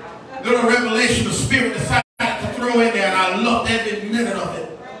 Little revelation the Spirit decided to throw in there, and I loved every minute of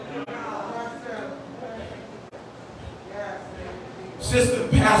it. Sister,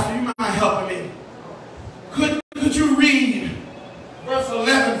 Pastor, you mind helping me? Could you read verse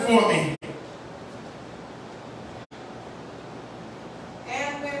 11 for me?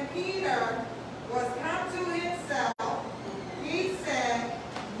 And when Peter was come to himself, he said,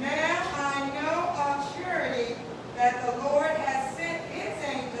 "Now I know of surety that the Lord has sent his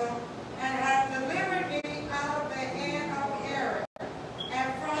angel and has delivered me out of the hand of Herod, and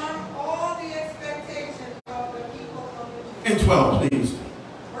from all the expectations of the people of the Jews." In 12, please.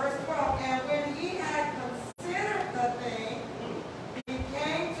 Verse 12, and when he had considered the thing, he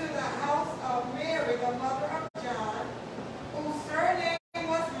came to the house of Mary, the mother of John, whose surname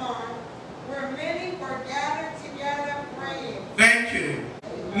was Mark, where many were gathered together praying. Thank you.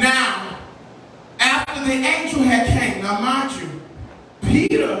 Now, after the angel had came, now mind you,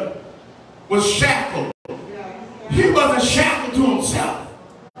 Peter was shackled. He wasn't shackled to himself.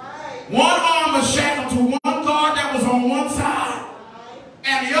 One arm was shackled to one guard that was on one side,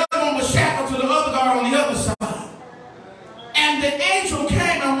 and the other one was shackled to the other guard on the other side. And the angel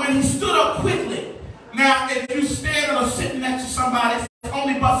came, and when he stood up quickly, now if you stand or sitting next to somebody, it's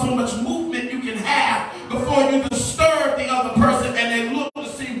only about so much movement you can have before you disturb the other person and they look to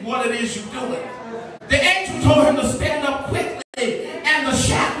see what it is you're doing. The angel told him to stand up quickly, and the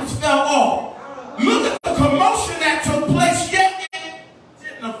shackles fell off.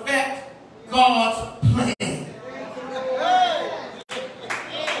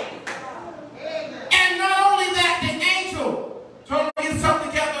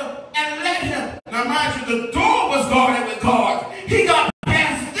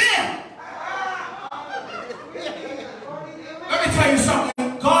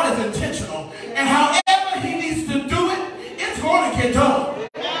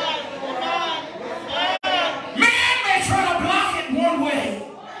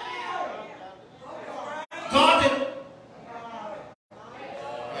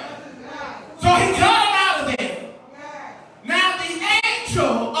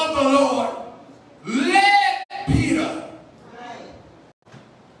 angel of the Lord led Peter.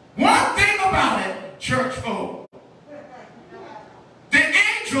 One thing about it, church folk, the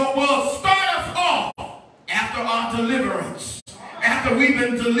angel will start us off after our deliverance, after we've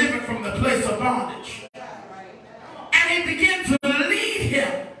been delivered from the place of bondage. And he begins to lead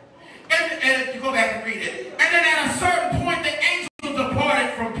him. And if you go back and read it, and then at a certain point, the angel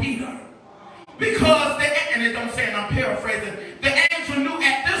departed from Peter. Because, and it don't say it, I'm paraphrasing, the angel knew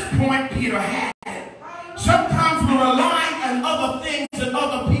at this point Peter had it. Sometimes we're relying on other things and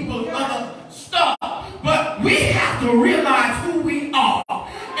other people and other stuff. But we have to realize who we are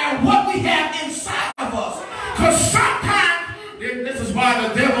and what we have inside of us. Because sometimes, this is why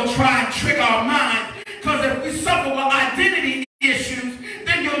the devil tries to trick our minds. Because if we suffer with identity issues,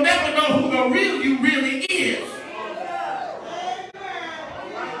 then you'll never know who the real you really is.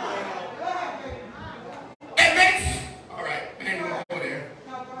 It makes, all right, I ain't gonna go there.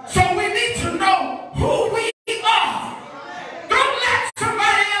 So we need to know who we are. Don't let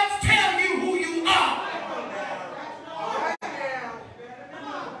somebody else tell you who you are.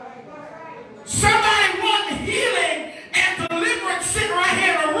 Somebody wants healing and deliverance sitting right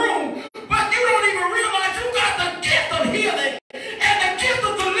here in the room, but you don't even realize you got the gift of healing and the gift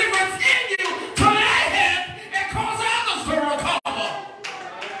of deliverance in you to lay hands and cause others to recover.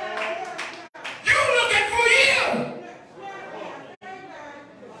 You're looking for you.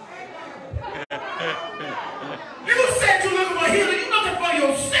 You said you're looking for healing. You're looking for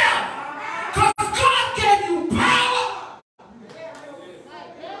yourself. Because God gave you power.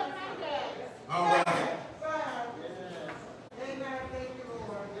 All right.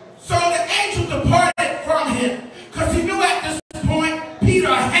 So the angel departed from him because he knew at this point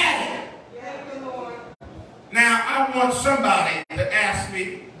Peter had it. Now I want somebody to ask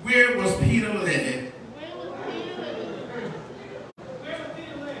me, where was Peter living?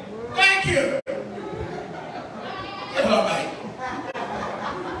 Thank you. All right.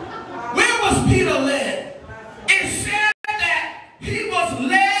 Where was Peter led? It said that he was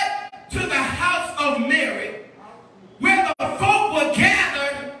led to the house of Mary, where the folk were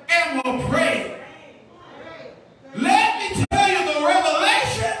gathered and were praying. Let me tell you the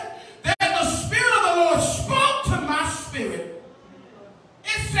revelation that the Spirit of the Lord spoke to my spirit.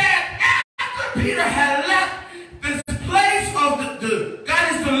 It said after Peter had left this place of got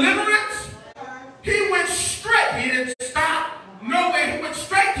his deliverance, he went straight. He didn't stop nowhere. He went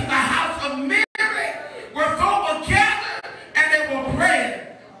straight to the house of Mary, where folk were gathered and they were praying.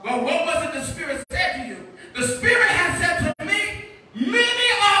 Well, what was it the Spirit said to you? The Spirit has said to me, many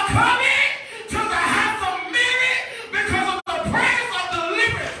are coming to the house of Mary because of the prayers of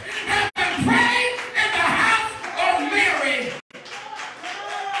deliverance have been prayed in the house of Mary.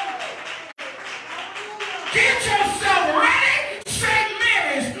 Get yourself ready, St.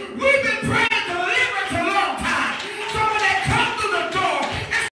 Mary's. We've been praying deliverance a long time. So when they come through the door,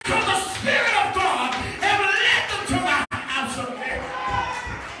 it's because the Spirit of God has led them to the house of Mary.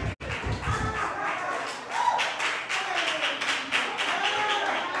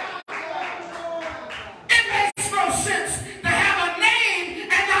 It makes no sense to have a name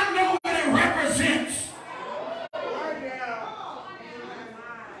and not know what it represents.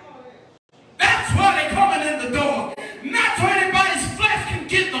 That's why they're coming in the door. Not so anybody's flesh can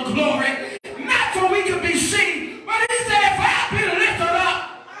get the glory. Not so we can be seen. But he said, if I be lifted up,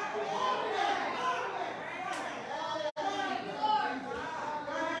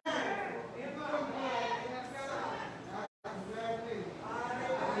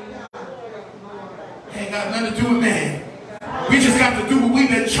 ain't got nothing to do with man. We just got to do what we've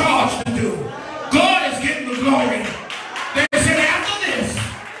been charged to do. God is getting the glory. They said after this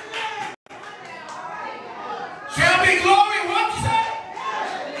shall be glory. What you say?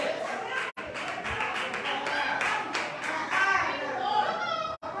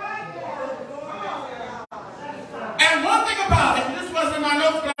 And one thing about it, this wasn't in my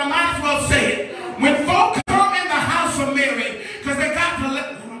notes, but I might as well say it. When folk come in the house of Mary, because they got to let,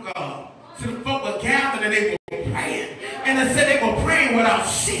 oh God, so the folk were gathered and they were praying. And they said they were praying without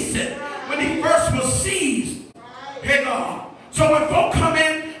ceasing. When he first was seized, hey God. So when folk come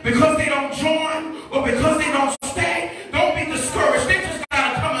in, because they don't join or because they don't stay, don't be discouraged. They just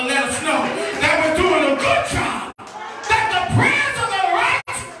got to come and let us know that we're doing a good job. That the prayers of the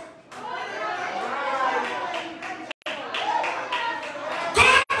righteous,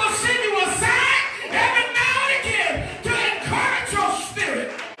 God will send you a sign every now and again to encourage your spirit.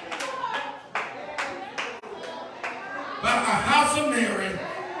 But a house of Mary,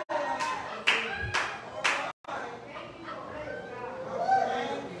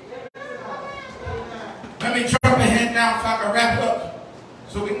 let me jump ahead now so I can wrap up.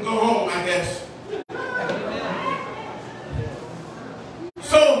 so we can go home, I guess.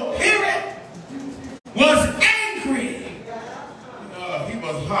 So Herod was angry. He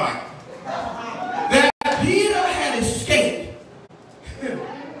was hot. That Peter had escaped.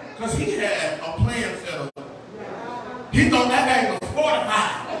 Because he had a plan set up. He thought that guy was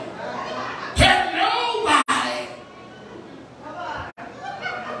fortified. Tell nobody.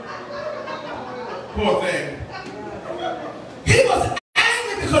 Poor thing. He was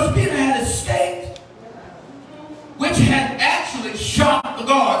angry because Peter had escaped, which had actually shocked the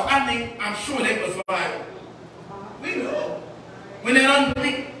guards. I mean, I'm sure they was like, we know, when that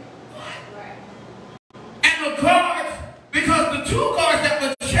unbelief. And the guards, because the two guards that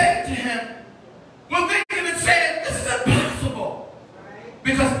were chained to him were thinking and saying, this is impossible.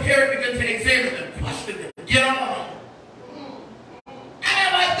 Because Herod began to examine them, question them, get on. And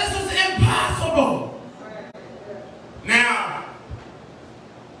they're like, this is impossible. Now,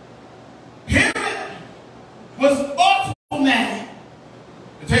 Herod was also mad.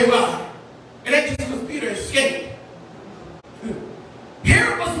 I'll tell you why. It ain't just because Peter escaped.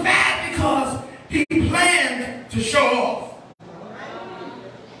 Herod was mad because he planned to show off.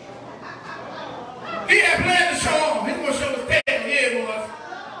 He had planned to show off. He was going to show his tail. Here it was.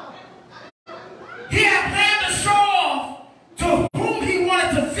 He had planned to show off to whom he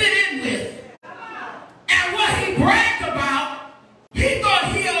wanted to fit in with. And what he bragged about, he thought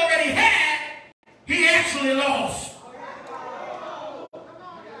he already had, he actually lost.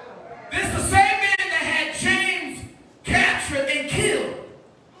 This is the same man that had James captured and killed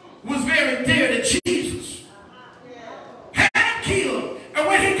was very dear to Jesus. Had him killed. And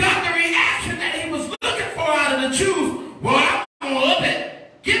when he got the reaction that he was looking for out of the Jews, well, I'm going to up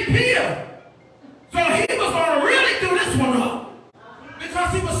it. Get Peter. So he was going to really do this one up.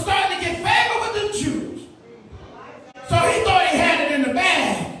 Because he was starting to get favor with the Jews. So he thought he had it in the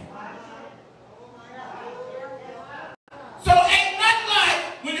bag. So ain't nothing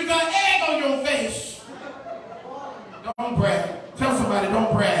like when you got egg on your face. Don't brag. Tell somebody,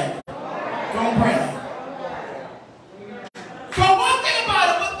 don't brag. Don't brag. So one thing about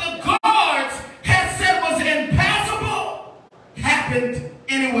it, what the guards had said was impassable, happened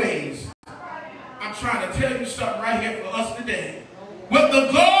anyways. I'm trying to tell you something right here for us today. What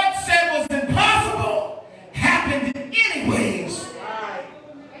the guards said was impossible, happened anyways.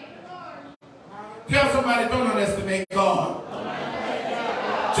 Tell somebody, don't underestimate God.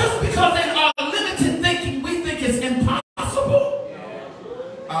 Just because in our limited thinking, we think it's impossible.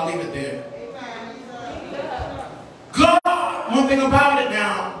 I'll leave it there. God, one thing about it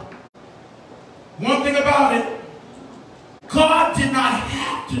now, one thing about it, God did not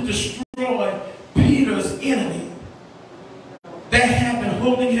have to destroy Peter's enemy that had been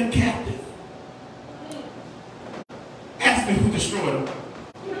holding him captive. Ask me who destroyed him.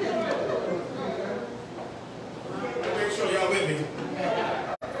 Make sure y'all with me.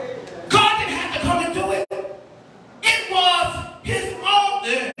 God didn't have to come and do it. It was his own.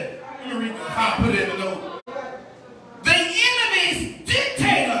 Let me read how I put it in the note. The enemy's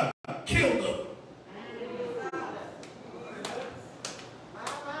dictator killed him.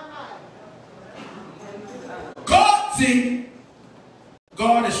 God, see,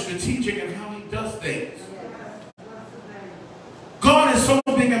 God is strategic in how he does things. God is so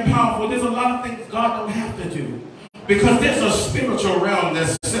big and powerful. There's a lot of things God don't have to do. Because there's a spiritual realm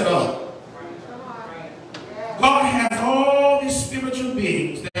that's set up. God has all these spiritual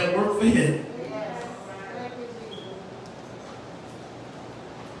beings that work for him.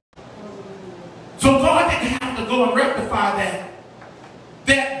 So God didn't have to go and rectify that.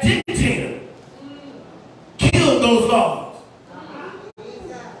 That dictator killed those laws.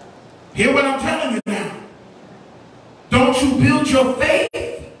 Hear what I'm telling you now. Don't you build your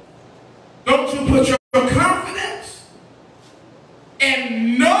faith. Don't you put your confidence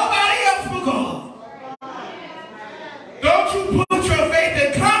in nobody else but God. Don't you put your faith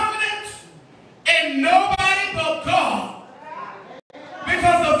and confidence in nobody but God.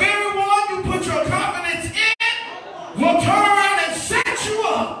 Because the very one you put your confidence in will turn around and set you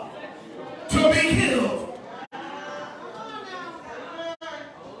up to be killed.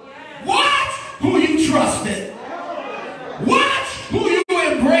 Watch who you trust in. Watch who you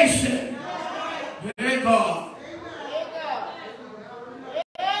embrace in. Hey God.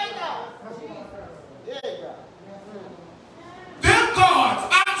 Them guards,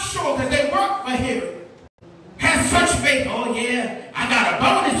 I'm sure, because they work for him, had such faith. Oh yeah, I got a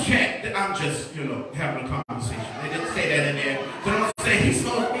bonus check. I'm just, having a conversation. They didn't say that in there. They don't say he's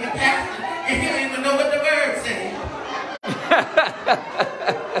supposed to be a pastor and he don't even know what the word says.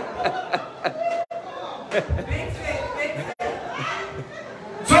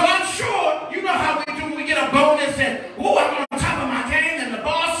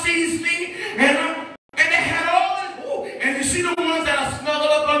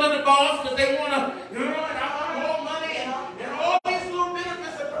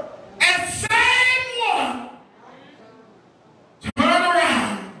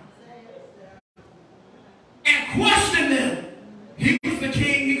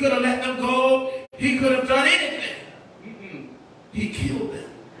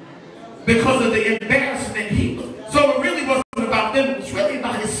 because of the embarrassment he was. So it really wasn't about them, it was really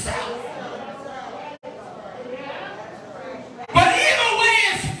about himself. But either way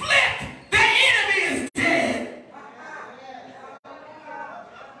it's flipped, the enemy is dead.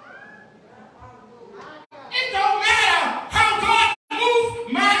 It don't matter how God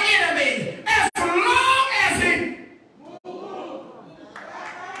moves my enemy, as long as he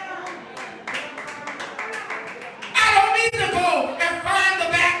I don't need to go and find the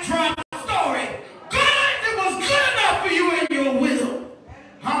backdrop story. God, if it was good enough for you and your will,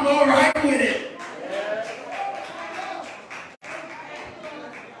 I'm all right with it.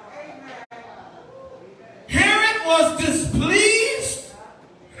 Herod was displeased,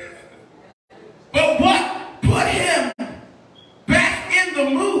 but what put him back in the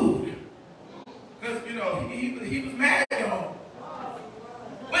mood? Because, you know, he was mad at y'all.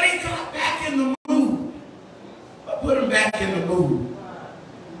 But he got back in the mood. What put him back in the mood?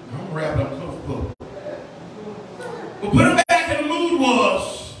 I'm going to wrap it up close. What put him back in the mood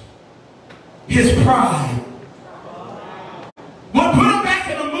was his pride. What put him back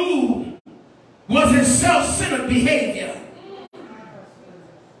in the mood was his self-centered behavior.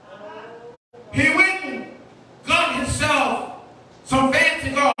 He went and got himself some fancy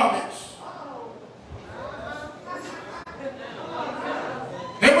garments.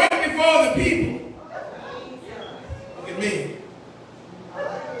 They went before the people. Look at me.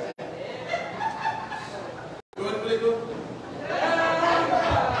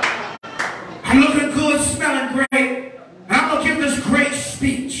 I'm looking good, smelling great, and I'm going to give this great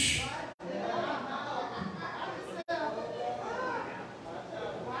speech.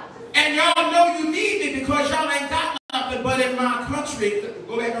 And y'all know you need me because y'all ain't got nothing but in my country.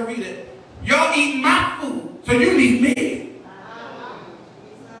 Go back and read it. Y'all eat my food, so you need me.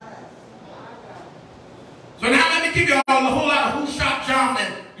 So now let me give y'all a whole lot of who shot John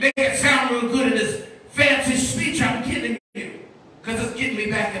and make it sound real good in this fancy speech I'm giving you, because it's getting me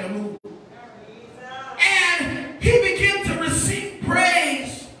back in the mood. And he began to receive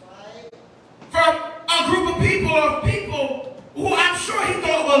praise from a group of people who I'm sure he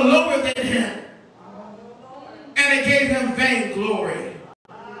thought were lower than him. And it gave him vain glory.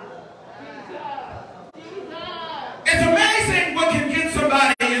 It's amazing what can get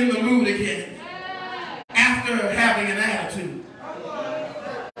somebody in the mood again after having an attitude.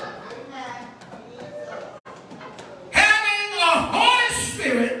 Having a Holy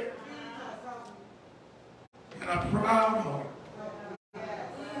Spirit and a proud heart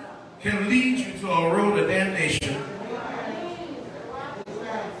can lead you to a road of damnation.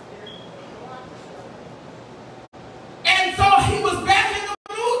 And so he was back in the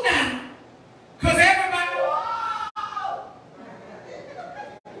mood now, because everybody,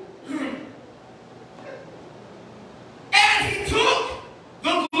 and he took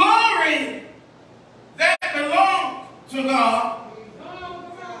the glory that belonged to God.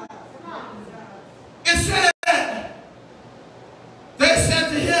 It said, they said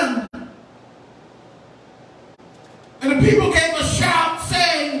to him, and the people gave a shout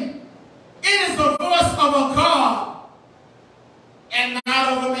saying, it is the voice of a God and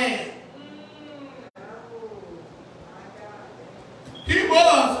not of a man. He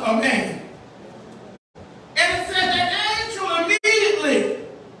was a man. And it said the angel immediately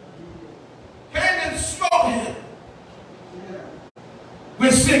came and smote him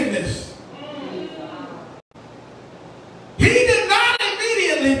with sickness. He did not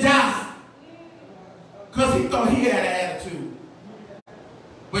immediately die because he thought he had an attitude.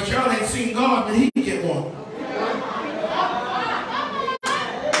 But y'all ain't seen God, but he get one.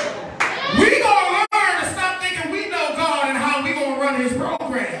 We gonna learn to stop thinking we know God and how we gonna run his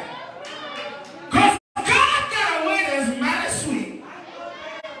program. Because God got a way that's mighty sweet.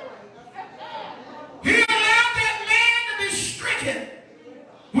 He allowed that man to be stricken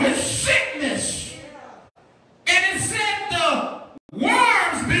with sickness. And it said the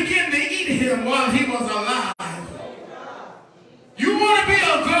worms began to eat him while he was alive. You want to be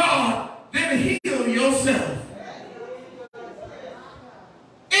a God, then heal yourself.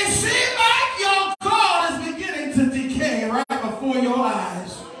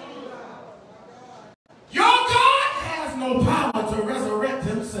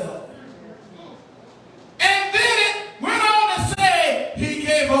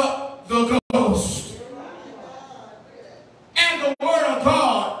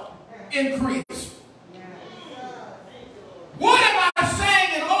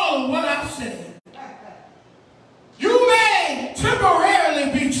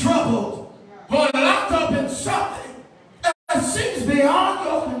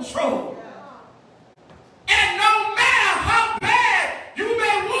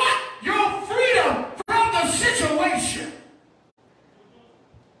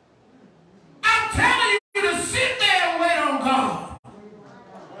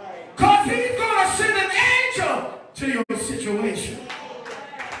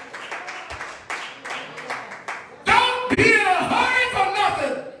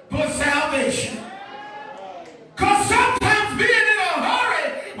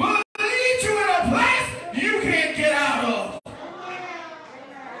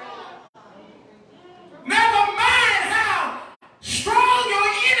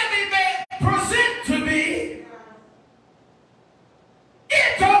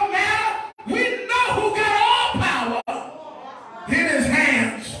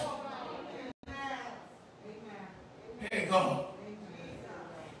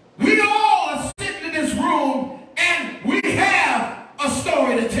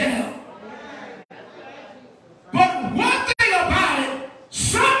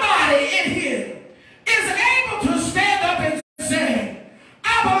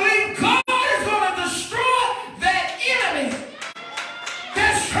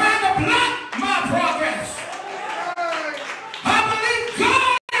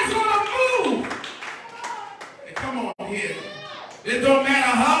 It don't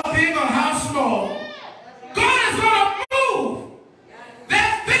matter how big or how small. God is going to move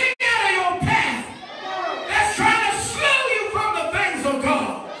that thing out of your path that's trying to slow you from the things of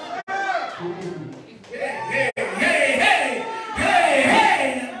God. Hey, hey, hey, hey, hey,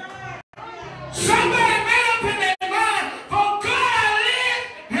 hey. Somebody made up in their mind, for God I live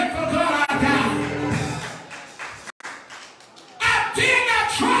and for God I die. I did not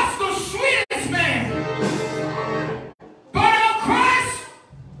trust the sweetest man, but of Christ,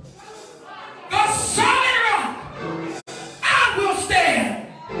 the solid rock, I will stand.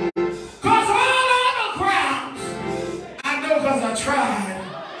 Because all other grounds, I know because I tried.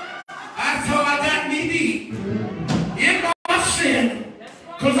 I thought I got me deep in my sin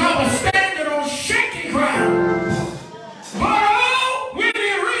because I was standing on shaky ground. But oh, when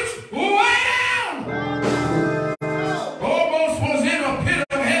he reached way down, almost was in a pit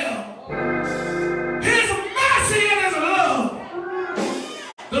of hell. His mercy and his love.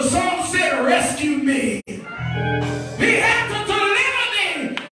 The song said, rescue me. He had to deliver me,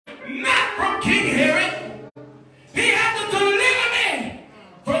 not from King Herod. He had to deliver me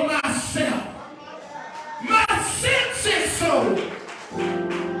from myself. My sin said so.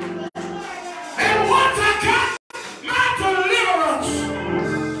 And once I got my deliverance,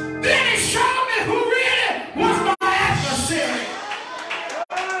 then he showed me who really was my adversary.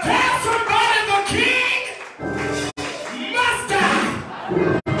 Tell somebody the king must die.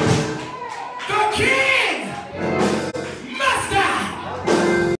 The king must die.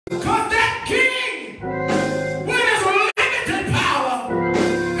 Because that king, with his limited power,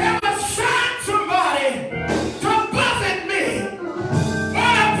 have assigned somebody to buffet me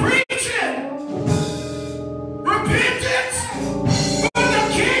while I'm preaching repentance, for the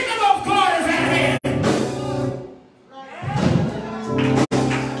kingdom of God is at hand.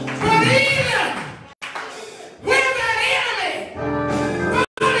 But he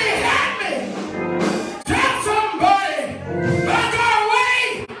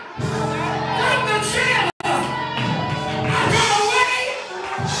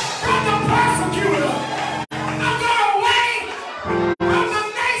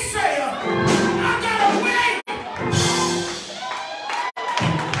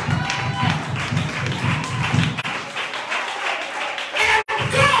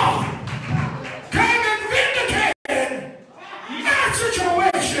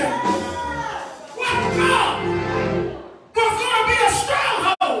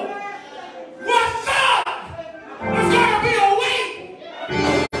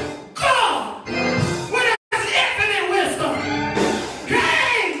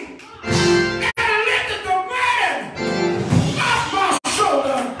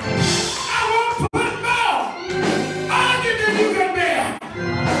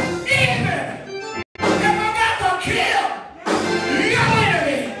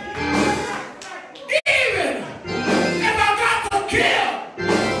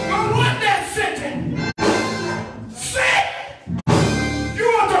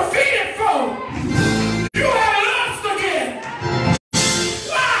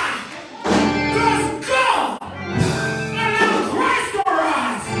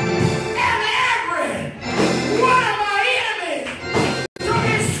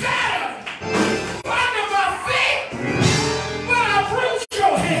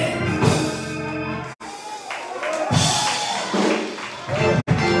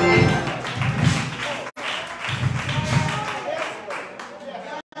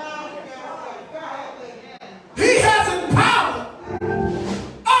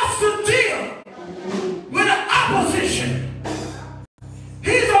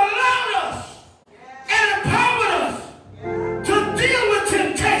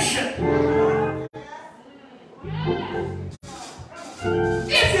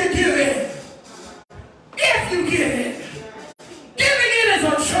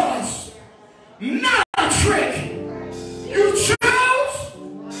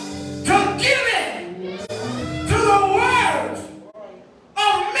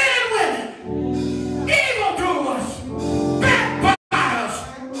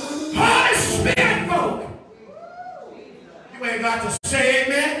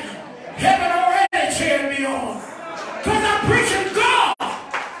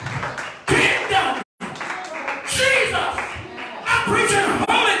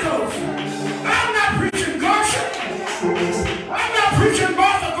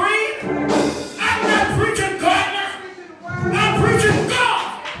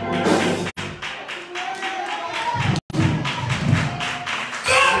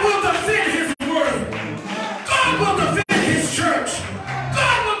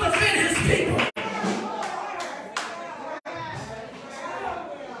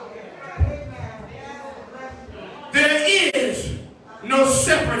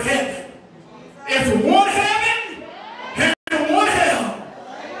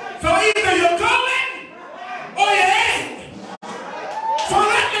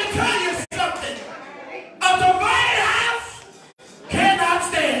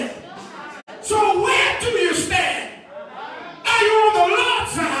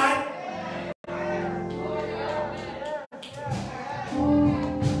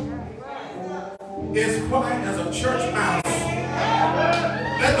is quiet as a church mouse.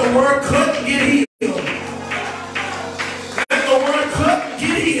 Let the word cut get healed. Let the word cut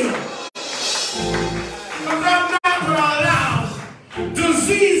get healed. Because I'm not going to allow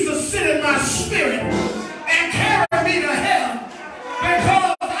disease to sit in my spirit and carry me to hell,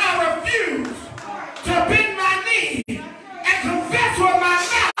 because I refuse to bend my knee and confess with my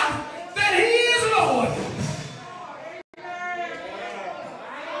mouth that he is Lord.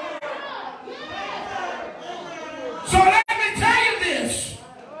 So let me tell you this.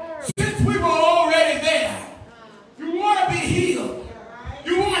 Since we were already there, you want to be healed.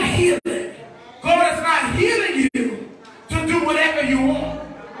 You want healing. God is not healing you to do whatever you want.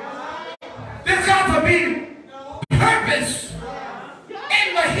 There's got to be purpose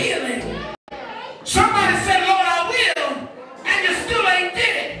in the healing. Somebody said, Lord, I will, and you still ain't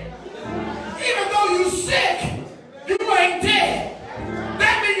did it. Even though you sick, you ain't dead.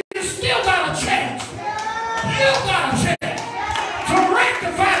 That means you still got a chance. You got a chance to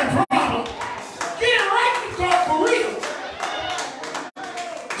rectify the problem. Get it right with God for real.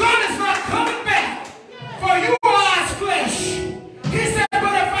 God is not coming back for you or I's flesh. He said, but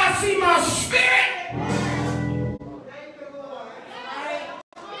if I see my spirit,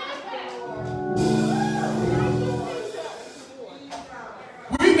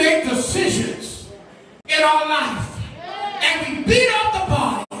 we make decisions in our life, and we beat up the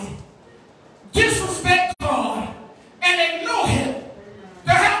body, disrespect God, and ignore him,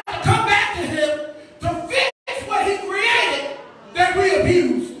 to have to come back to him to fix what he created that we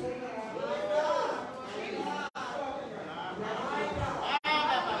abused.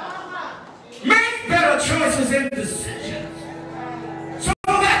 Make better choices and decisions so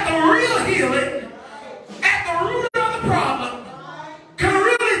that the real healing at the root of the problem can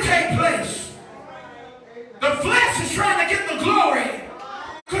really take place. The flesh is trying to get the glory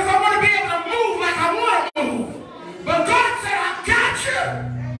because I want to be able to move like I want to move. But God said, I got you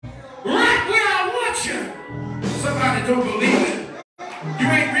right where I want you. Somebody don't believe it. You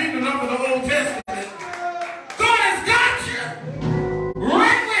ain't reading enough of the Old Testament. God has got you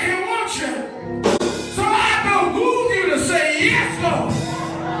right where he wants you. So I behoove you to say yes, Lord,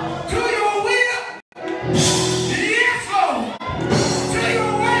 to your will. Yes, Lord, to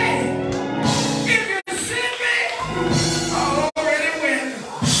your way. If you send me, I already win.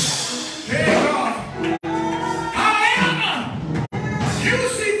 Hey, God. However, you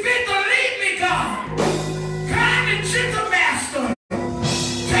see fit to lead me, God. Kind and gentle master.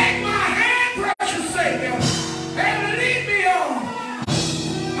 Take my hand, precious Savior, and lead me on.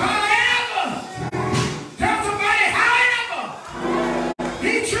 However, tell somebody, however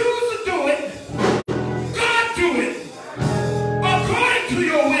he chooses to do it, God do it according to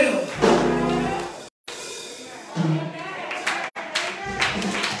your will.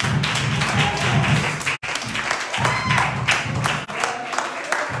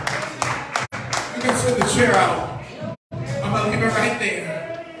 You can sit the chair out. I'm going to leave it right there.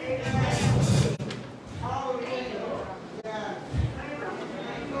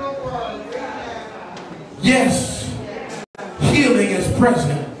 Yes, healing is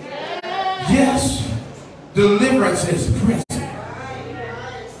present. Yes, deliverance is present.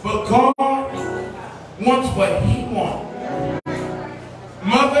 But God wants what he wants.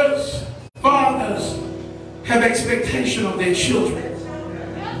 Mothers, fathers have expectation of their children.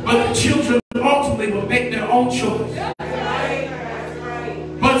 But the children ultimately will make their own choice.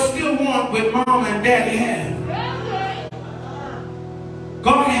 But still want what mom and daddy have.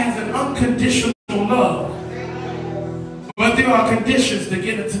 God has an unconditional love. But there are conditions to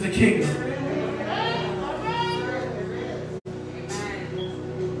get into the kingdom.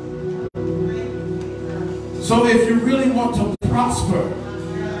 So if you really want to prosper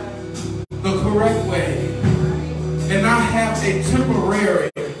the correct way and not have a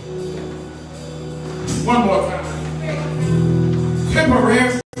temporary, one more time,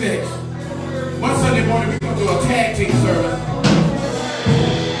 temporary fix. One Sunday morning we're going to do a tag team service.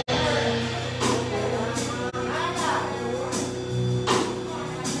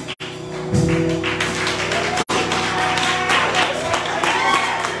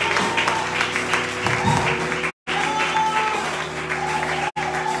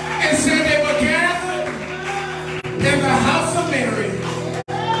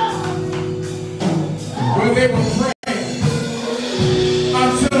 They were praying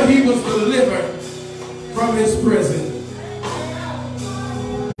until he was delivered from his prison.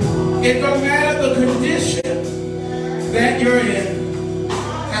 It don't matter the condition that you're in,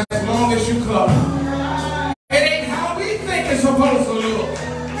 as long as you come. It ain't how we think it's supposed to look.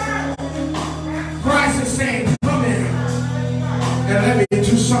 Christ is saying, come in and let me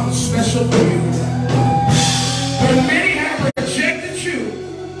do something special for you.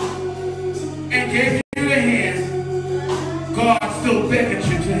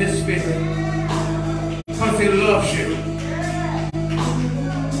 to his spirit. Because he loves you.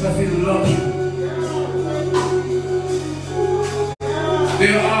 Because he loves you.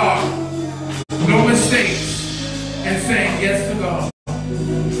 There are no mistakes in saying yes to God.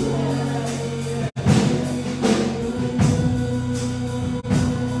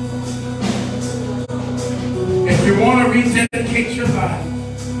 If you want to rededicate your life,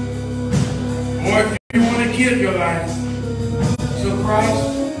 or if you want to give your life to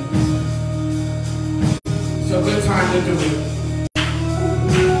Christ, it's a good time to do it.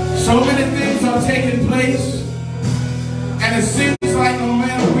 So many things are taking place, and it seems like no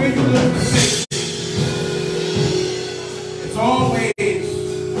matter where you live in the city, it's always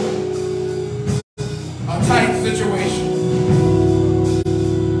a tight situation.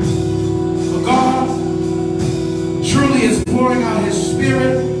 But God truly is pouring out his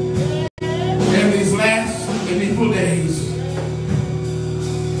spirit in these last and evil days.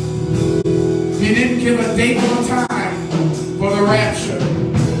 He didn't give a date or time for the rapture,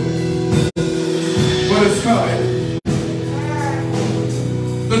 but it's coming.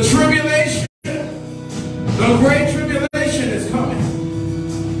 The tribulation, the great tribulation is coming.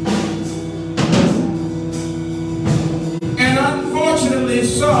 And unfortunately,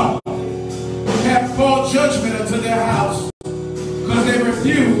 some have called judgment unto their house because they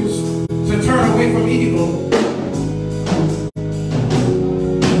refuse to turn away from evil